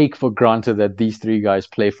not take for granted that these 3 guys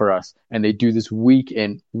play for us, and they do this week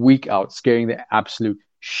in, week out, scaring the absolute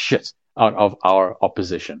shit out of our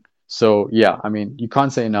opposition. So yeah, I mean, you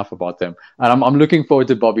can't say enough about them, and I'm looking forward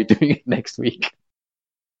to Bobby doing it next week.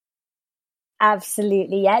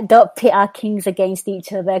 Absolutely, yeah. Don't pit our kings against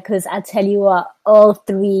each other, because I tell you what, all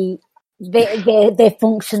 3, they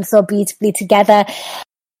function so beautifully together.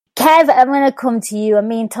 Kev, I'm going to come to you. I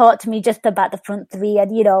mean, talk to me just about the front 3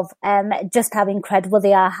 and, just how incredible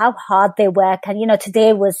they are, how hard they work. And,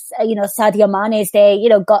 today was, Sadio Mane's day,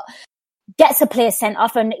 gets a player sent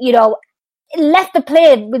off and, left the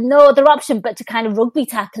player with no other option but to kind of rugby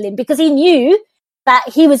tackle him, because he knew that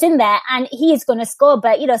he was in there and he is going to score.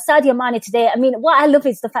 But, Sadio Mane today, I mean, what I love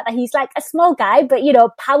is the fact that he's like a small guy, but,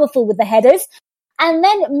 powerful with the headers. And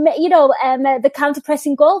then, the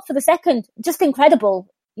counter-pressing goal for the second, just incredible,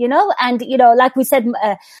 And, like we said,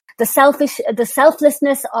 the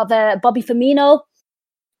selflessness of Bobby Firmino,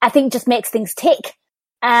 I think just makes things tick.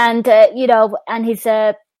 and and his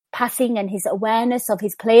passing and his awareness of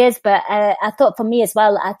his players. But I thought for me as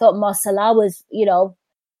well, I thought Mo Salah was, he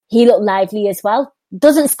looked lively as well.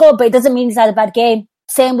 Doesn't score, but it doesn't mean he's had a bad game.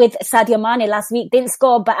 Same with Sadio Mane last week. Didn't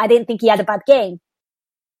score, but I didn't think he had a bad game.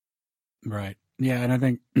 Right. Yeah, and I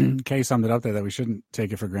think Kay summed it up there that we shouldn't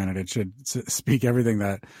take it for granted. It should speak everything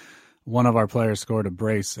that one of our players scored a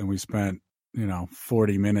brace, and we spent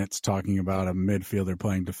 40 minutes talking about a midfielder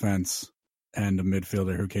playing defense and a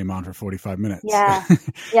midfielder who came on for 45 minutes. Yeah.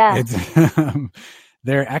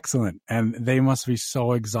 They're excellent, and they must be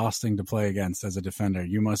so exhausting to play against as a defender.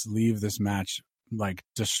 You must leave this match like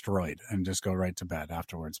destroyed and just go right to bed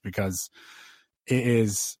afterwards, because it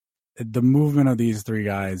is the movement of these three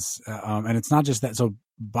guys. And it's not just that. So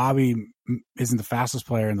Bobby isn't the fastest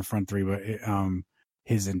player in the front three, but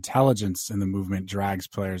his intelligence in the movement drags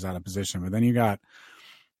players out of position. But then you got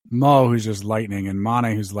Mo, who's just lightning, and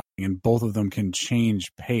Mane, who's lightning, and both of them can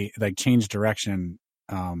change pace, like change direction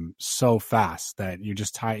so fast that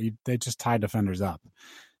they just tie defenders up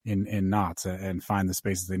in knots and find the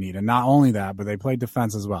spaces they need. And not only that, but they play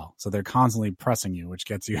defense as well. So they're constantly pressing you, which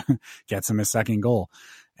gets him his second goal.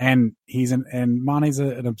 And Mane's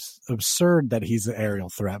an absurd that he's an aerial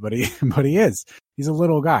threat, but he is. He's a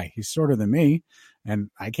little guy. He's shorter than me, and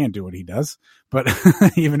I can't do what he does. But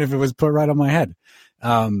even if it was put right on my head,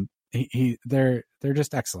 they're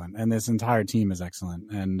just excellent, and this entire team is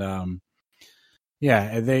excellent. And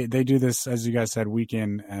they do this, as you guys said, week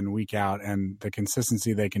in and week out, and the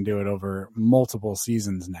consistency they can do it over multiple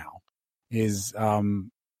seasons now is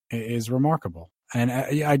remarkable. And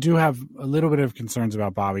I do have a little bit of concerns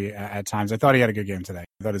about Bobby at times. I thought he had a good game today.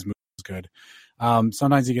 I thought his move was good.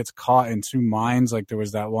 Sometimes he gets caught in two minds. Like there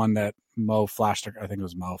was that one that Mo flashed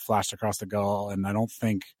across the goal, and I don't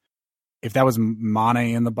think if that was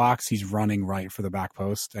Mane in the box, he's running right for the back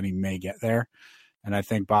post, and he may get there. And I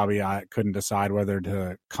think Bobby couldn't decide whether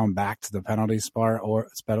to come back to the penalty spot or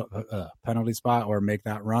make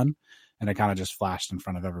that run, and it kind of just flashed in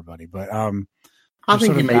front of everybody. But I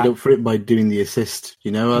think he made up for it by doing the assist.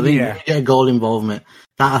 I think if you get a goal involvement,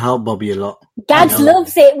 that'll help Bobby a lot. Gads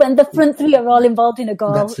loves it when the front three are all involved in a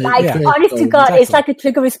goal. Honest to God, exactly. It's like a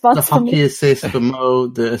trigger response the for me. The assist for Mo,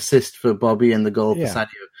 the assist for Bobby, and the goal for Sadio.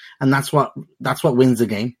 And that's what wins the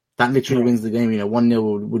game. That literally wins the game.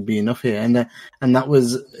 1-0 would be enough here. And that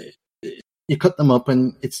was, you cut them up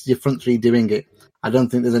and it's your front three doing it. I don't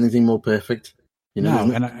think there's anything more perfect. I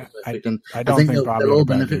don't think they'll all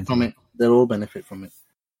benefit from it. They'll all benefit from it.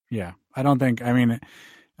 Yeah. I don't think,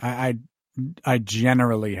 I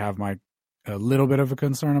generally have a little bit of a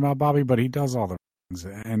concern about Bobby, but he does all the things.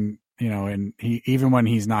 And, and he, even when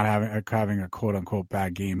he's not having a quote unquote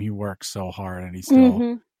bad game, he works so hard and he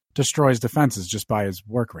still destroys defenses just by his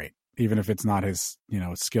work rate, even if it's not his,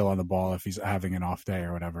 skill on the ball, if he's having an off day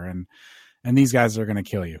or whatever. And these guys are going to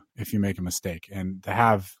kill you if you make a mistake. And to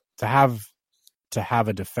have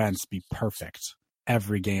a defense be perfect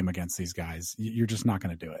every game against these guys, you're just not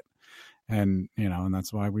going to do it. And, and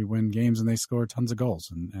that's why we win games and they score tons of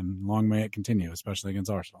goals, and long may it continue, especially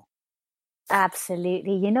against Arsenal.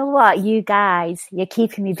 Absolutely. You know what, you guys, you're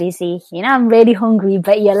keeping me busy. I'm really hungry,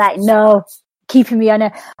 but you're like, no, keeping me on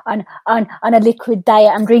a liquid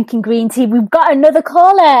diet. I'm drinking green tea. We've got another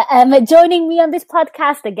caller joining me on this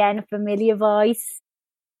podcast again, familiar voice,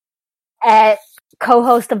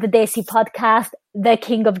 co-host of the Desi podcast, the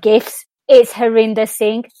King of Gifts. It's Harinder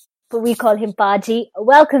Singh, but we call him Baji.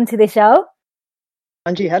 Welcome to the show.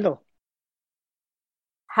 Anji, hello.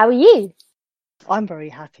 How are you? I'm very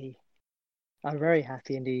happy. I'm very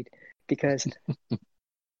happy indeed, because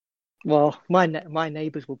well, my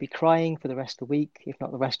neighbours will be crying for the rest of the week, if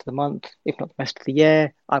not the rest of the month, if not the rest of the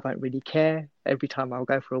year. I won't really care. Every time I'll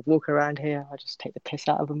go for a walk around here, I just take the piss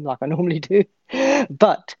out of them like I normally do.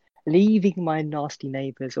 But leaving my nasty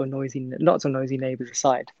neighbours or lots of noisy neighbours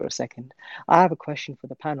aside for a second, I have a question for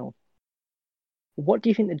the panel. What do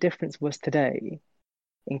you think the difference was today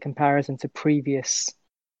in comparison to previous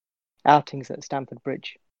outings at Stamford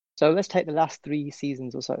Bridge? So let's take the last 3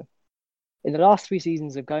 seasons or so. In the last 3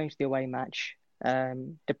 seasons of going to the away match,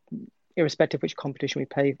 irrespective of which competition we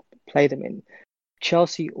play them in,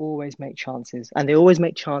 Chelsea always make chances, and they always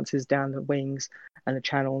make chances down the wings and the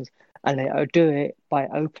channels, and they do it by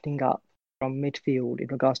opening up from midfield in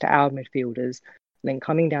regards to our midfielders, then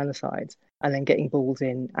coming down the sides, and then getting balls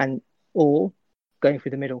in, or going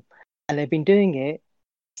through the middle. And they've been doing it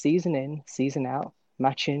season in, season out,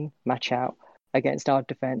 match in, match out, against our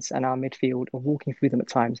defence and our midfield, or walking through them at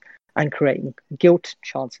times and creating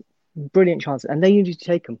brilliant chances, and they usually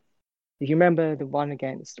take them. If you remember the one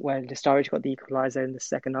against where Sturridge got the equaliser in the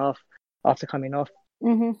second half after coming off,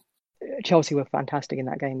 Chelsea were fantastic in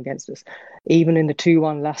that game against us. Even in the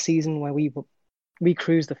 2-1 last season, where we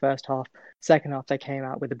cruised the first half, second half they came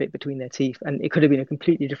out with a bit between their teeth, and it could have been a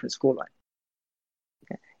completely different scoreline.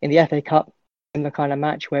 In the FA Cup, in the kind of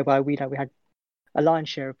match whereby we had a lion's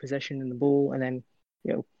share of possession in the ball, and then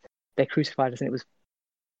they crucified us, and it was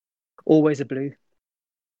always a blue.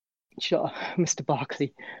 Shot Mr.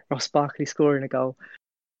 Barkley, Ross Barkley scoring a goal.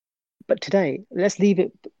 But today, let's leave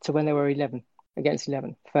it to when they were 11 against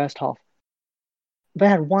 11, first half. They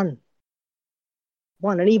had one,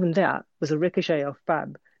 and even that was a ricochet of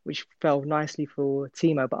Fab, which fell nicely for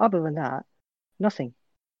Timo. But other than that, nothing.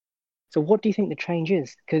 So what do you think the change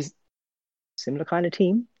is? Because similar kind of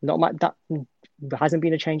team, not much. That there hasn't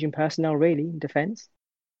been a change in personnel really in defence.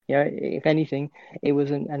 If anything, it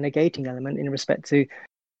was a negating element in respect to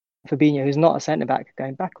Fabinho, who's not a centre back,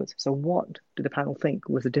 going backwards. So what do the panel think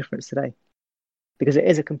was the difference today? Because it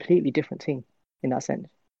is a completely different team in that sense.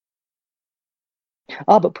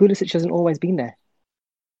 But Pulisic hasn't always been there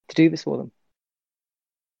to do this for them.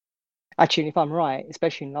 Actually, if I'm right,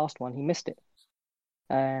 especially in the last one, he missed it.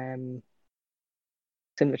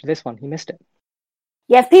 Similar to this one, he missed it.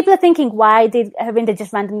 Yeah, if people are thinking, why did Harinder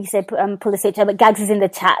just randomly say Pulisic? But Gags is in the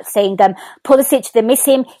chat saying, Pulisic, they miss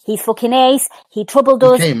him. He's fucking ace. He troubled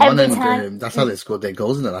us every time. That's how they scored their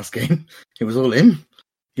goals in the last game. It was all him.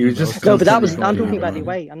 He was just no, but that was. I'm talking about the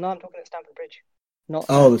away. I'm talking at Stamford Bridge. Not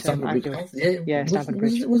the Stamford Bridge. Yeah, Stamford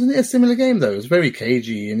Bridge. Wasn't it a similar game though? It was very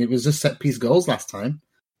cagey, and it was just set piece goals last time.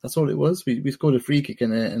 That's all it was. We scored a free kick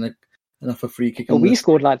and off a free kick. Well, we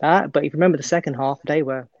scored like that, but if you remember the second half, they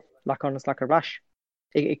were like on us like a rush.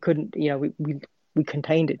 It couldn't, we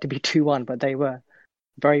contained it to be 2-1, but they were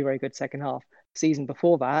very, very good second half. Season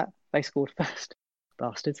before that, they scored first,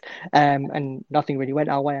 bastards, and nothing really went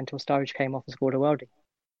our way until Sturridge came off and scored a worldie.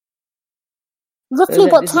 Roughly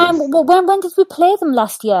what time? When did we play them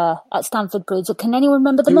last year at Stamford Bridge? Can anyone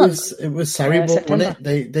remember the month? It was Sarri, wasn't it?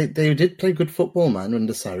 They did play good football, man.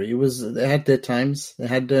 Under Sarri, they had their times. They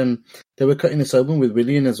had they were cutting us open with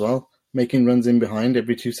Willian as well, making runs in behind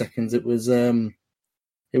every 2 seconds. It was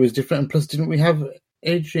different. And plus, didn't we have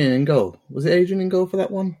Adrian in goal? Was it Adrian in goal for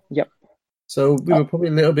that one? Yep. So we were probably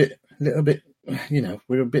a little bit, we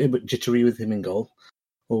were a bit jittery with him in goal,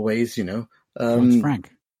 always, It's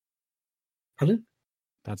Frank. Pardon?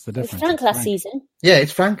 That's the difference. It's Frank last season. Yeah,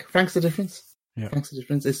 it's Frank. Frank's the difference. Yeah. Frank's the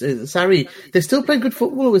difference. It's Sarri. They still play good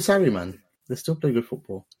football with Sarri, man. They still play good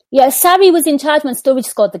football. Yeah, Sarri was in charge when Sturridge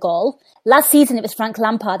scored the goal. Last season it was Frank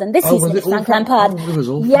Lampard, and this season it's Frank Lampard. It was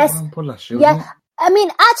all yes. Frank Lampard last year, yeah. I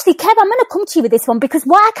mean, actually, Kev, I'm going to come to you with this one because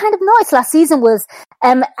what I kind of noticed last season was,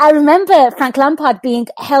 I remember Frank Lampard being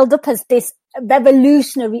held up as this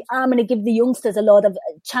revolutionary, I'm going to give the youngsters a lot of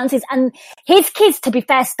chances. And his kids, to be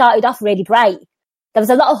fair, started off really bright. There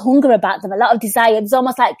was a lot of hunger about them, a lot of desire. It was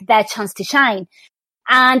almost like their chance to shine.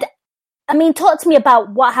 And I mean, talk to me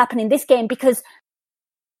about what happened in this game, because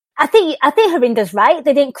I think Harinder's right.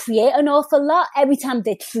 They didn't create an awful lot. Every time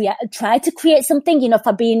they tried to create something,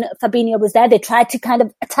 Fabinho was there. They tried to kind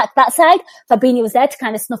of attack that side. Fabinho was there to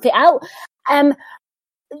kind of snuff it out.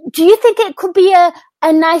 Do you think it could be a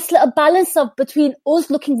nice little balance of between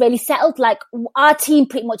us looking really settled, like our team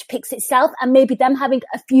pretty much picks itself, and maybe them having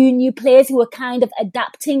a few new players who are kind of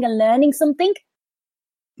adapting and learning something?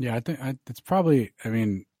 Yeah, I think it's probably,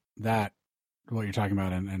 that what you're talking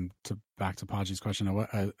about, and back to Podgy's question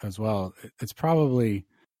as well, it's probably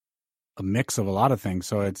a mix of a lot of things.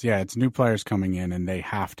 So it's new players coming in and they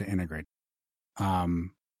have to integrate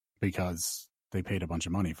because they paid a bunch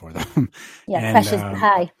of money for them. Yeah, pressure's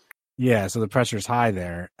high. Yeah, so the pressure's high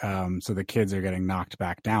there. So the kids are getting knocked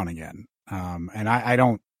back down again. And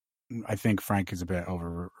I think Frank is a bit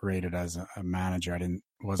overrated as a manager.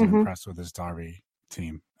 Wasn't impressed with his Derby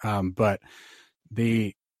team. But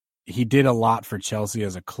he did a lot for Chelsea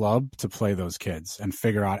as a club to play those kids and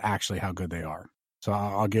figure out actually how good they are. So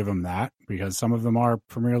I'll give him that, because some of them are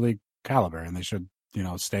Premier League caliber and they should,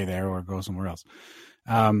 stay there or go somewhere else.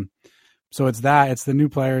 So it's the new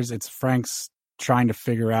players. It's Frank's trying to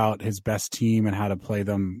figure out his best team and how to play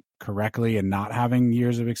them correctly and not having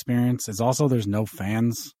years of experience. It's also, there's no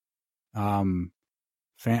fans. It's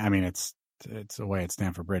away at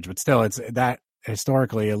Stamford Bridge, but still it's that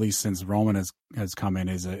historically, at least since Roman has come in,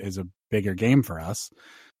 is a bigger game for us.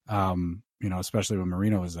 Especially when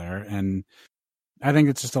Marino was there. And I think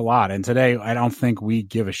it's just a lot. And today, I don't think we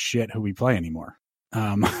give a shit who we play anymore.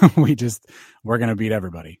 We're going to beat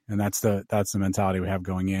everybody. And that's the mentality we have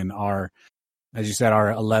going in. As you said,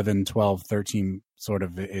 our 11, 12, 13 sort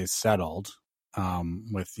of is settled,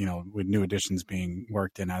 with new additions being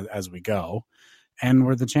worked in as we go. And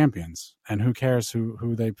we're the champions. And who cares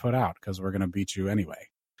who they put out, because we're going to beat you anyway.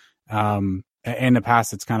 In the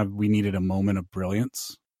past, it's kind of, we needed a moment of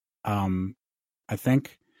brilliance, I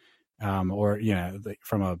think, or,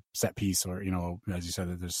 from a set piece, or, as you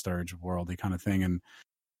said, the Sturridge worldy kind of thing. And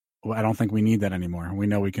I don't think we need that anymore. We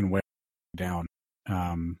know we can wear it down.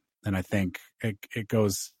 And I think it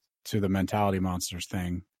goes to the mentality monsters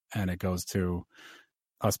thing, and it goes to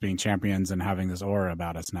us being champions and having this aura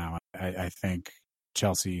about us now. I think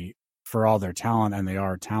Chelsea, for all their talent, and they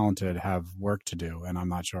are talented, have work to do. And I'm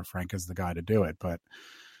not sure Frank is the guy to do it. But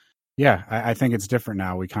yeah, I think it's different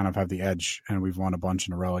now. We kind of have the edge, and we've won a bunch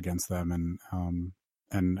in a row against them, and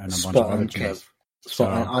a bunch of other teams.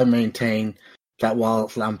 I maintain that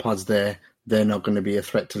while Lampard's there, they're not going to be a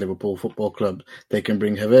threat to Liverpool Football Club. They can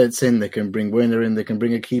bring Havertz in, they can bring Werner in, they can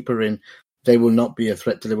bring a keeper in. They will not be a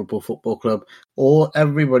threat to Liverpool Football Club. Or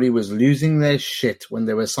everybody was losing their shit when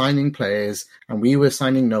they were signing players and we were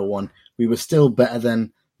signing no one. We were still better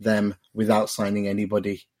than them without signing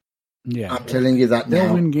anybody. Yeah, I'm telling you that now.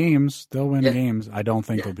 They'll win games. Games. I don't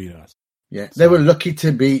think they'll beat us. Yeah, they were lucky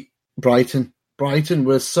to beat Brighton. Brighton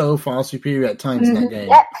was so far superior at times in that game.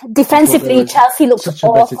 Yep. Defensively, Chelsea looked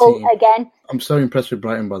awful again. I'm so impressed with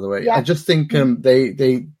Brighton, by the way. Yeah. I just think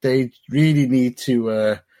they really need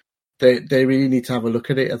to they really need to have a look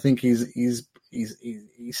at it. I think he's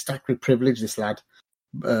stacked with privilege, this lad,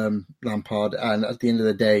 Lampard, and at the end of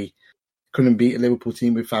the day, couldn't beat a Liverpool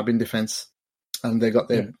team with Fab in defence, and they got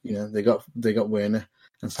their they got Werner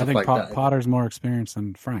and stuff like that. I think Potter's more experienced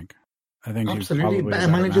than Frank. I think absolutely he's better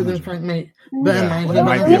manager than Frank, mate. We'll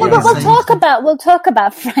talk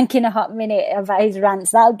about Frank in a hot minute about his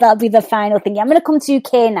rants. That'll be the final thing. I'm going to come to you,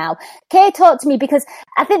 Kay, now. Kay, talk to me, because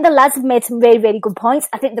I think the lads have made some really, really good points.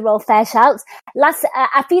 I think they're all fair shouts.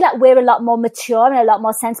 I feel like we're a lot more mature and a lot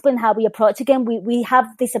more sensible in how we approach a game. We have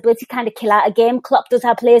this ability to kind of kill out a game. Klopp does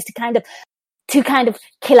have players to kind of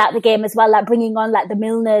kill out the game as well, like bringing on like the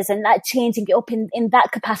Milners and like changing it up in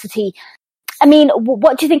that capacity. I mean,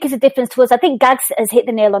 what do you think is the difference to us? I think Gags has hit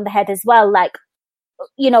the nail on the head as well. Like,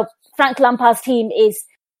 Frank Lampard's team it's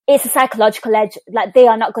a psychological edge. Like, they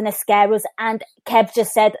are not going to scare us. And Kev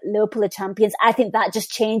just said Liverpool are champions. I think that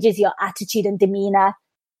just changes your attitude and demeanour.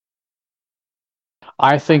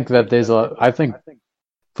 I think that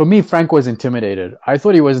for me, Frank was intimidated. I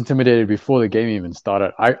thought he was intimidated before the game even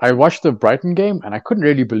started. I watched the Brighton game and I couldn't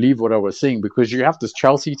really believe what I was seeing, because you have this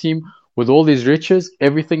Chelsea team with all these riches,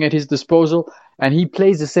 everything at his disposal, and he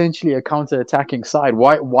plays essentially a counter-attacking side.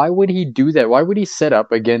 Why would he do that? Why would he set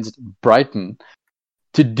up against Brighton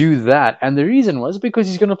to do that? And the reason was because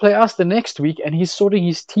he's going to play us the next week, and he's sorting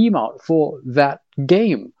his team out for that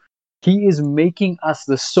game. He is making us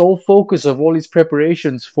the sole focus of all his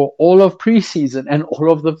preparations for all of preseason and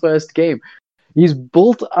all of the first game. He's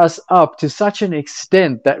built us up to such an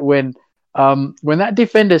extent that when that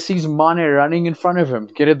defender sees Mane running in front of him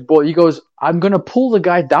to get at the ball, he goes, I'm going to pull the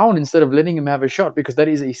guy down instead of letting him have a shot, because that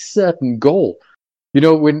is a certain goal. When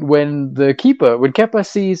Kepa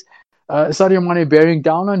sees Sadio Mane bearing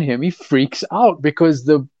down on him, he freaks out, because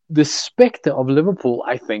the spectre of Liverpool,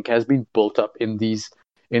 I think, has been built up in these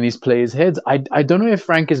players' heads. I don't know if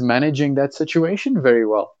Frank is managing that situation very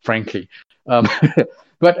well, frankly.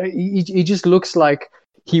 But he just looks like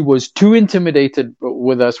he was too intimidated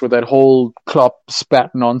with us with that whole Klopp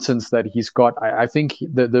spat nonsense that he's got. I think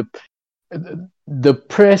the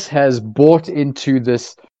press has bought into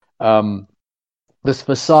this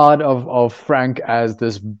facade of Frank as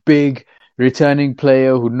this big returning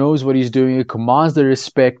player who knows what he's doing, who commands the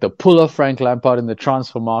respect, the pull of Frank Lampard in the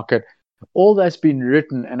transfer market. All that's been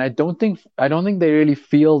written, and I don't think they really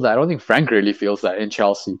feel that. I don't think Frank really feels that in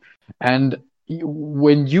Chelsea. And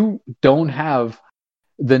when you don't have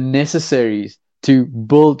the necessaries to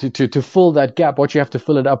build to fill that gap, what you have to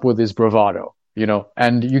fill it up with is bravado,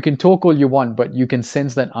 and you can talk all you want, but you can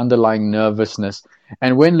sense that underlying nervousness.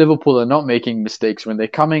 And when Liverpool are not making mistakes, when they're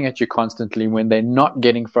coming at you constantly, when they're not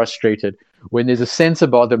getting frustrated, when there's a sense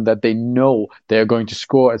about them that they know they're going to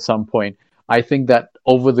score at some point, I think that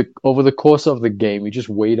over the course of the game, we just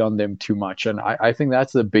weighed on them too much. And I think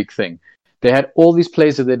that's the big thing. They had all these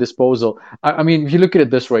players at their disposal. I mean, if you look at it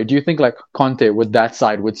this way, do you think like Conte with that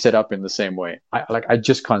side would set up in the same way? I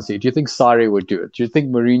just can't see it. Do you think Sarri would do it? Do you think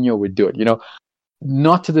Mourinho would do it?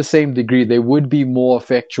 Not to the same degree. They would be more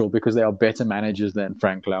effectual because they are better managers than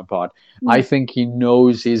Frank Lampard. I think he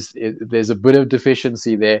knows there's a bit of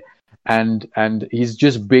deficiency there, and he's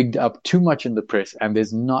just bigged up too much in the press, and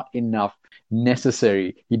there's not enough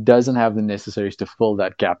necessary. He doesn't have the necessaries to fill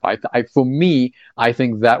that gap. For me, I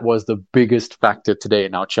think that was the biggest factor today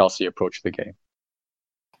in how Chelsea approached the game.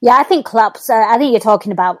 Yeah, I think Klopp's. I think you're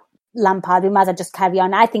talking about Lampard. We might as well just carry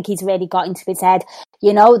on. I think he's really got into his head.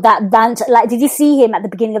 You know, that rant, like, did you see him at the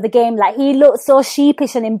beginning of the game? Like, he looked so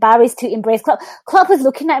sheepish and embarrassed to embrace Klopp. Klopp was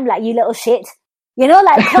looking at him like, you little shit. You know,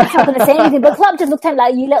 like, Klopp's not going to say anything, but Klopp just looked at him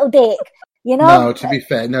like, you little dick. You know? No, to be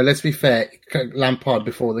fair, let's be fair. Lampard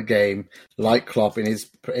before the game, like Klopp in his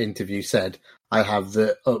interview said, I have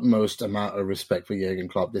the utmost amount of respect for Jurgen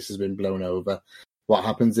Klopp. This has been blown over. What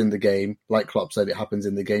happens in the game, like Klopp said, it happens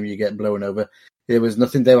in the game, you get blown over. There was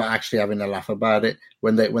nothing. They were actually having a laugh about it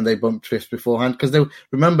when they bumped fists beforehand, because they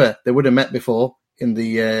would have met before in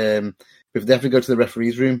the if they have to go to the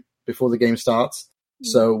referee's room before the game starts.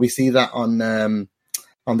 So we see that on the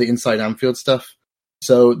Inside Anfield stuff.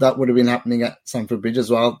 So that would have been happening at Stamford Bridge as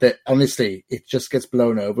well. That honestly, it just gets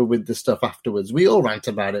blown over with the stuff afterwards. We all rant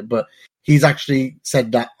about it, but he's actually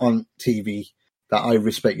said that on TV. That I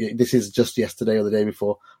respect you. This is just yesterday or the day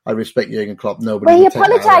before. I respect Jurgen Klopp. Nobody. Well, he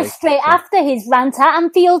apologised straight after his rant at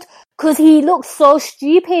Anfield because he looked so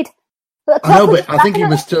stupid. I know, but I think he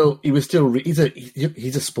was still. He's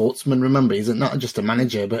a sportsman. Remember, he's not just a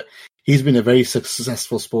manager, but he's been a very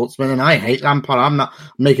successful sportsman. And I hate Lampard. I'm not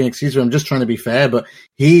making an excuse for him. I'm just trying to be fair. But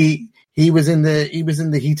he was in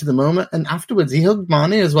the heat of the moment, and afterwards he hugged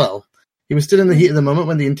Mane as well. He was still in the heat of the moment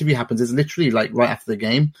when the interview happens. It's literally like right after the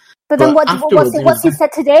game. But then what's he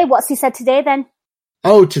said today? What's he said today then?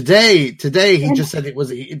 Oh, today he just said he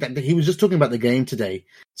was just talking about the game today.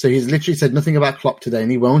 So he's literally said nothing about Klopp today, and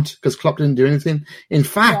he won't because Klopp didn't do anything. In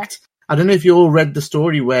fact, I don't know if you all read the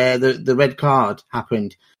story where the red card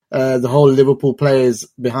happened. The whole Liverpool players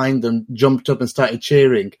behind them jumped up and started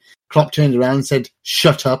cheering. Klopp turned around and said,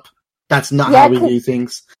 "Shut up! That's not how we do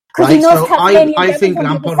things." Right? So I think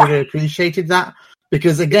Lampard would have appreciated that.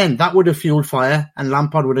 Because again, that would have fueled fire and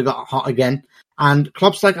Lampard would have got hot again. And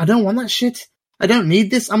Klopp's like, I don't want that shit. I don't need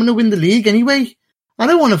this. I'm going to win the league anyway. I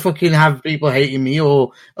don't want to fucking have people hating me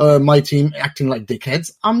or my team acting like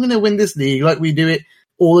dickheads. I'm going to win this league like we do it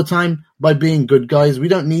all the time by being good guys. We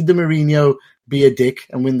don't need the Mourinho be a dick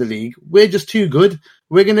and win the league. We're just too good.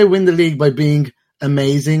 We're going to win the league by being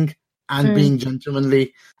amazing and being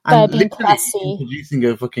gentlemanly. And literally introducing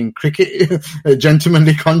a fucking cricket, a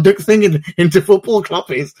gentlemanly conduct thing into football, Klopp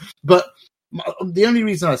is. But the only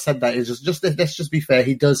reason I said that is just let's just be fair.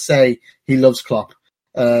 He does say he loves Klopp.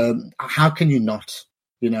 How can you not?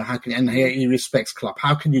 You know, and he respects Klopp.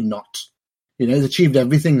 How can you not? You know, he's achieved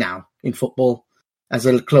everything now in football as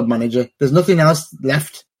a club manager. There's nothing else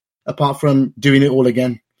left apart from doing it all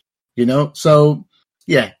again. You know, so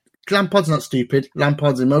yeah. Lampard's not stupid.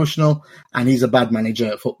 Lampard's emotional, and he's a bad manager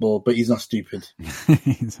at football, but he's not stupid.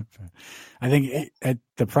 I think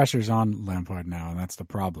the pressure's on Lampard now, and that's the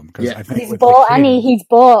problem. I think he's bought, he's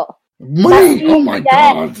bought. Money! Oh my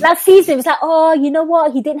God! Last season, it was like, oh, you know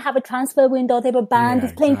what? He didn't have a transfer window. They were banned.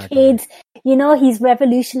 He's playing kids. You know, he's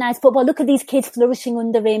revolutionised football. Look at these kids flourishing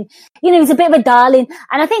under him. You know, he's a bit of a darling.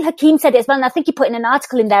 And I think Hakeem said it as well, and I think he put in an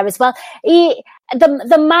article in there as well.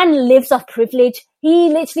 The man lives off privilege. He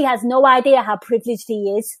literally has no idea how privileged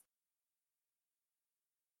he is.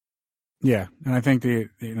 Yeah, and I think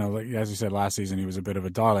like, as you said, last season he was a bit of a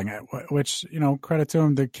darling, which, credit to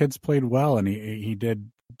him, the kids played well, and he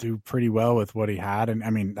did do pretty well with what he had. And I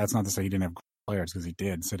mean, that's not to say he didn't have players, because he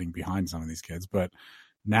did, sitting behind some of these kids. But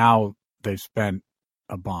now they've spent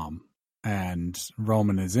a bomb, and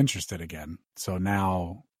Roman is interested again. So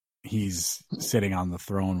now he's sitting on the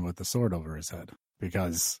throne with the sword over his head,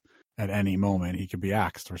 because at any moment he could be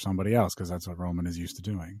axed for somebody else, because that's what Roman is used to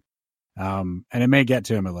doing. And it may get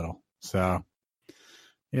to him a little. So,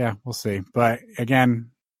 yeah, we'll see. But again,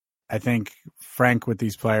 I think Frank, with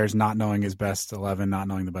these players, not knowing his best 11, not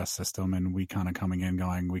knowing the best system, and we kind of coming in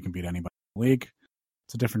going, we can beat anybody in the league,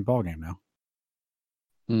 it's a different ballgame now.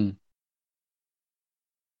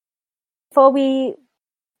 Before we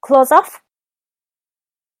close off?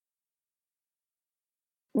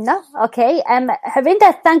 No? Okay.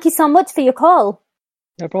 Harinder, thank you so much for your call.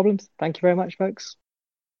 No problems. Thank you very much, folks.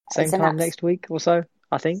 Same time next week or so,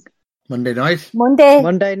 I think. Monday night.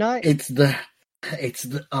 Monday night. It's the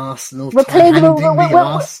Arsenal. We're playing the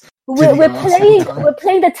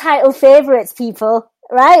title favourites, people.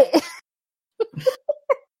 Right?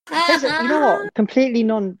 You know what? Completely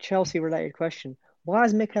non-Chelsea related question. Why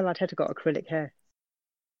has Mikel Arteta got acrylic hair?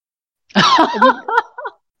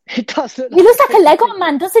 It does look. He looks like a Lego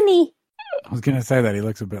man, doesn't he? I was gonna say that he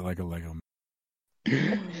looks a bit like a Lego man.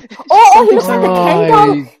 Oh, he looks like a Ken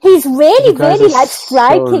doll. He's really like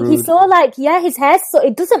striking. He's so like, his hair, so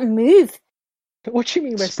it doesn't move. What do you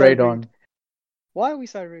mean we're sprayed so rude? on? Why are we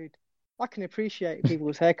so rude? I can appreciate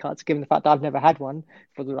people's haircuts, given the fact that I've never had one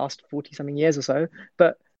for the last 40-something years or so,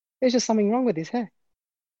 but there's just something wrong with his hair.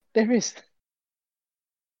 There is.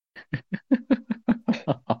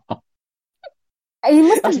 He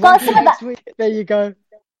must have got some of that. There you go.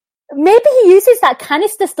 Maybe he uses that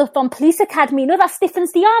canister stuff on Police Academy. You know, that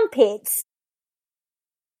stiffens the armpits.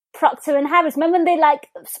 Proctor and Harris. Remember when they like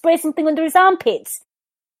spray something under his armpits?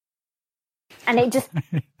 And it just,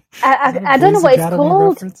 I don't know what it's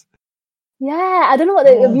called. Reference? Yeah, I don't know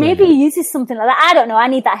what maybe he uses something like that. I don't know. I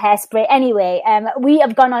need that hairspray. Anyway, we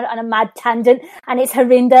have gone on a mad tangent, and it's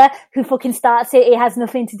Harinder who fucking starts it. It has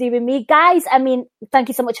nothing to do with me. Guys, I mean, thank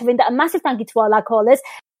you so much, Harinder. A massive thank you to all our callers.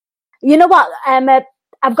 You know what?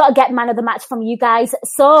 I've got to get man of the match from you guys.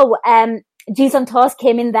 So, G's on Toast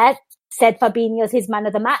came in there, said Fabinho's his man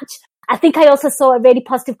of the match. I think I also saw a really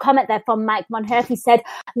positive comment there from Mike Monherf. He said,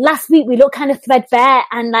 last week we looked kind of threadbare,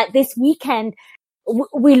 and like this weekend,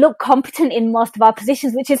 we look competent in most of our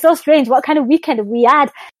positions, which is so strange. What kind of weekend have we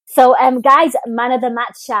had? So, guys, man of the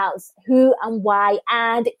match shouts, who and why.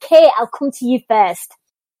 And Kay, I'll come to you first.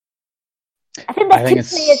 I think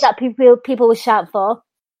there's two players that people will shout for.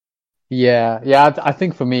 Yeah. I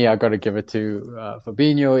think for me, I got to give it to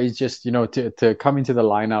Fabinho. He's just, to come into the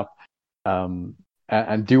lineup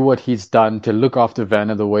and do what he's done, to look after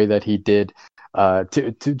Werner the way that he did.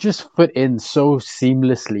 To just fit in so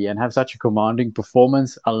seamlessly and have such a commanding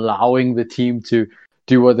performance, allowing the team to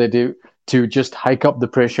do what they do, to just hike up the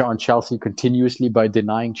pressure on Chelsea continuously by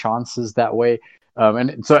denying chances that way.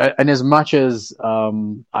 And as much as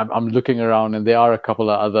I'm looking around, and there are a couple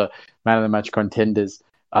of other man of the match contenders,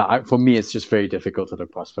 for me it's just very difficult to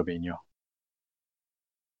look past Fabinho.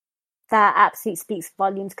 That absolutely speaks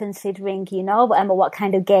volumes, considering what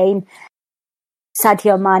kind of game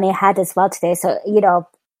Sadio Mane had as well today. So,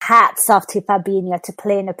 hats off to Fabinho to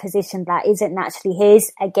play in a position that isn't naturally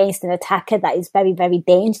his against an attacker that is very, very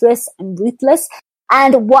dangerous and ruthless.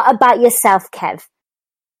 And what about yourself, Kev?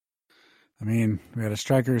 I mean, we had a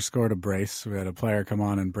striker who scored a brace. We had a player come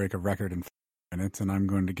on and break a record in 5 minutes, and I'm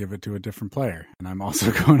going to give it to a different player. And I'm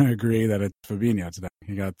also going to agree that it's Fabinho today.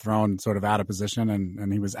 He got thrown sort of out of position,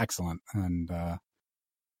 and he was excellent. And,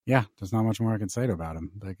 there's not much more I can say about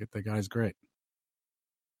him. The guy's great.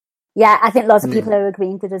 Yeah, I think lots of people are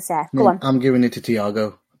agreeing with us there. Go on. I'm giving it to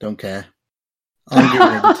Thiago. Don't care. I'm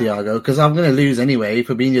giving it to Thiago because I'm going to lose anyway.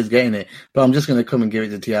 Fabinho's getting it, but I'm just going to come and give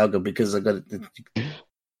it to Thiago because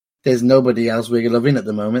there's nobody else we're loving at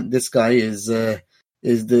the moment. This guy is the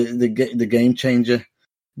game changer.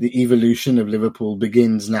 The evolution of Liverpool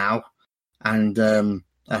begins now, and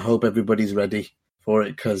I hope everybody's ready for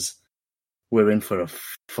it because we're in for a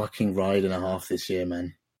fucking ride and a half this year,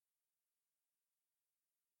 man.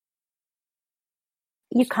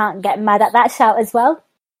 You can't get mad at that shout as well.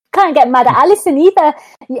 Can't get mad at Alisson either.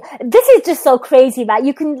 This is just so crazy, right?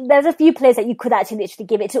 There's a few players that you could actually literally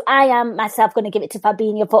give it to. I am myself going to give it to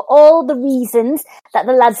Fabinho for all the reasons that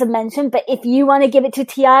the lads have mentioned. But if you want to give it to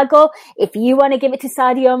Thiago, if you want to give it to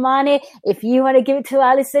Sadio Mane, if you want to give it to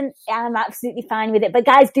Alisson, I'm absolutely fine with it. But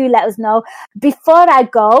guys, do let us know. Before I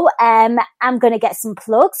go, I'm going to get some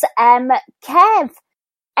plugs. Kev,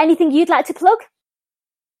 anything you'd like to plug?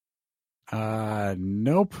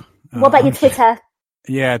 Nope. What about your Twitter?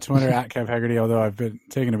 Yeah, Twitter at Kev Hegarty, although I've been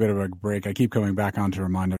taking a bit of a break. I keep coming back on to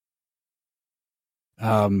remind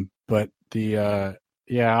everyone. But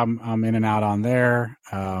I'm in and out on there.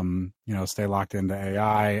 Stay locked into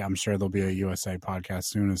AI. I'm sure there'll be a USA podcast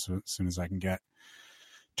soon as I can get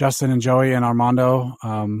Justin and Joey and Armando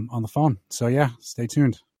on the phone. So yeah, stay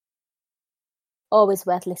tuned. Always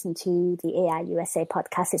worth listening to the AI USA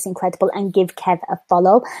podcast. It's incredible. And give Kev a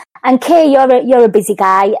follow. And Kay, you're a busy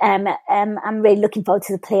guy. I'm really looking forward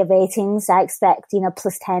to the player ratings. I expect,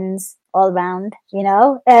 plus 10s all round,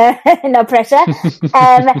 no pressure.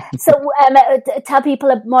 So tell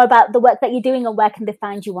people more about the work that you're doing and where can they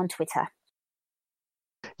find you on Twitter?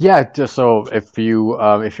 Yeah, just so if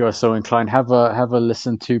you're so inclined, have a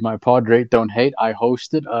listen to my pod, Rate Don't Hate. I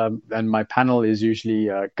host it, and my panel is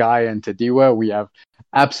usually Guy and Tadiwa. We have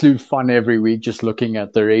absolute fun every week, just looking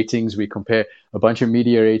at the ratings. We compare a bunch of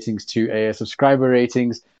media ratings to AA subscriber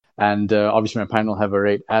ratings, and obviously my panel have a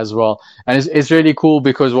rate as well. And it's really cool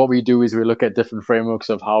because what we do is we look at different frameworks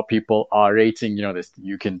of how people are rating.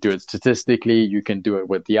 You can do it statistically, you can do it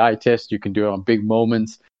with the eye test, you can do it on big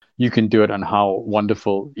moments. You can do it on how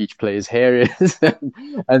wonderful each player's hair is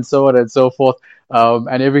and so on and so forth.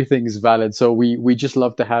 And everything is valid. So we just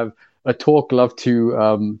love to have a talk, love to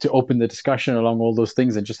open the discussion along all those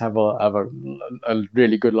things and just have a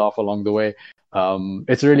really good laugh along the way.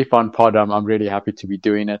 It's a really fun pod. I'm really happy to be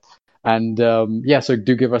doing it. And so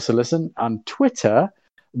do give us a listen. On Twitter,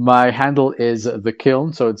 my handle is The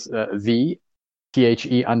Kiln. So it's THE_KYLN.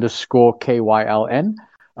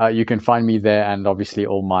 You can find me there, and obviously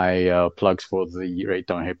all my plugs for the Rate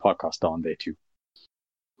Don't Hate podcast are on there too.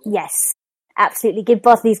 Yes. absolutely give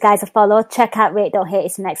both of these guys a follow. Check out Rate Don't Hate.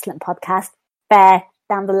 It's an excellent podcast. Fair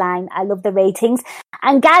down the line. I love the ratings.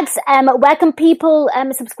 And Gags, where can people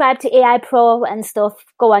subscribe to AI Pro and stuff?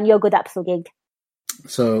 Go on, you're good at Absol Gig.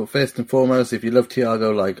 So first and foremost, if you love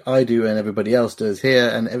Thiago like I do and everybody else does here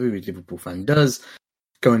and every Liverpool fan does,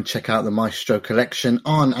 go and check out the Maestro collection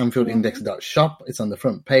on AnfieldIndex.shop. It's on the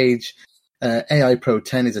front page. AI Pro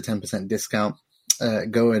 10 is a 10% discount.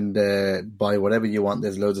 Go and buy whatever you want.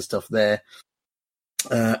 There's loads of stuff there.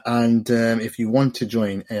 And if you want to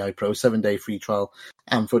join AI Pro, 7-day free trial,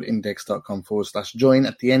 AnfieldIndex.com/join.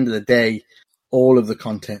 At the end of the day, all of the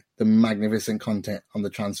content, the magnificent content on the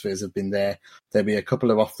transfers have been there. There'll be a couple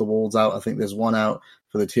of off the walls out. I think there's one out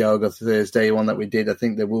for the Thiago Thursday one that we did. I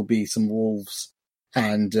think there will be some Wolves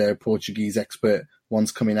and Portuguese expert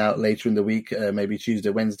ones coming out later in the week, maybe Tuesday,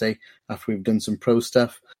 Wednesday, after we've done some pro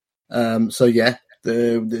stuff. So yeah,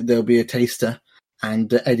 there'll be a taster.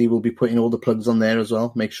 And Eddie will be putting all the plugs on there as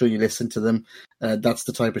well. Make sure you listen to them. That's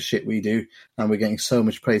the type of shit we do. And we're getting so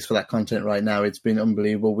much praise for that content right now. It's been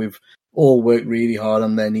unbelievable. We've all worked really hard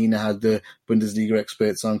on there. Nina had the Bundesliga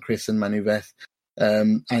experts on, Chris and Manuveth.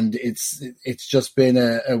 And it's just been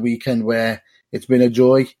a weekend where it's been a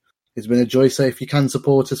joy. It's been a joy. So if you can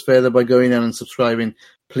support us further by going in and subscribing,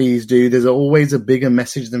 please do. There's always a bigger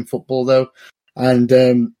message than football, though. And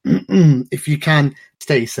if you can,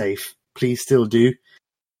 stay safe. Please still do,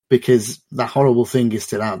 because that horrible thing is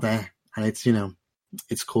still out there, and it's, you know,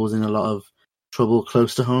 it's causing a lot of trouble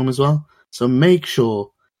close to home as well. So make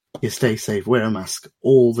sure you stay safe, wear a mask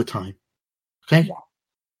all the time. Okay? Yeah,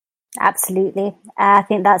 absolutely. I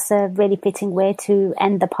think that's a really fitting way to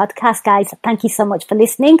end the podcast, guys. Thank you so much for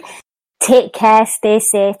listening. Take care, stay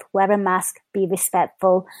safe, wear a mask, be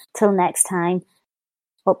respectful. Till next time,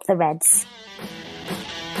 up the Reds.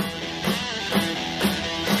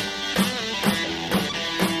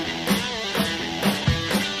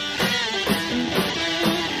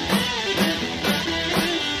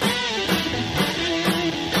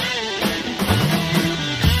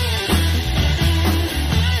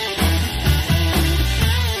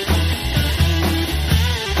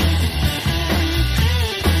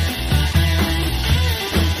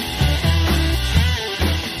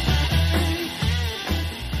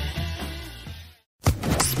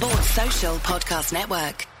 Social Podcast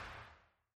Network.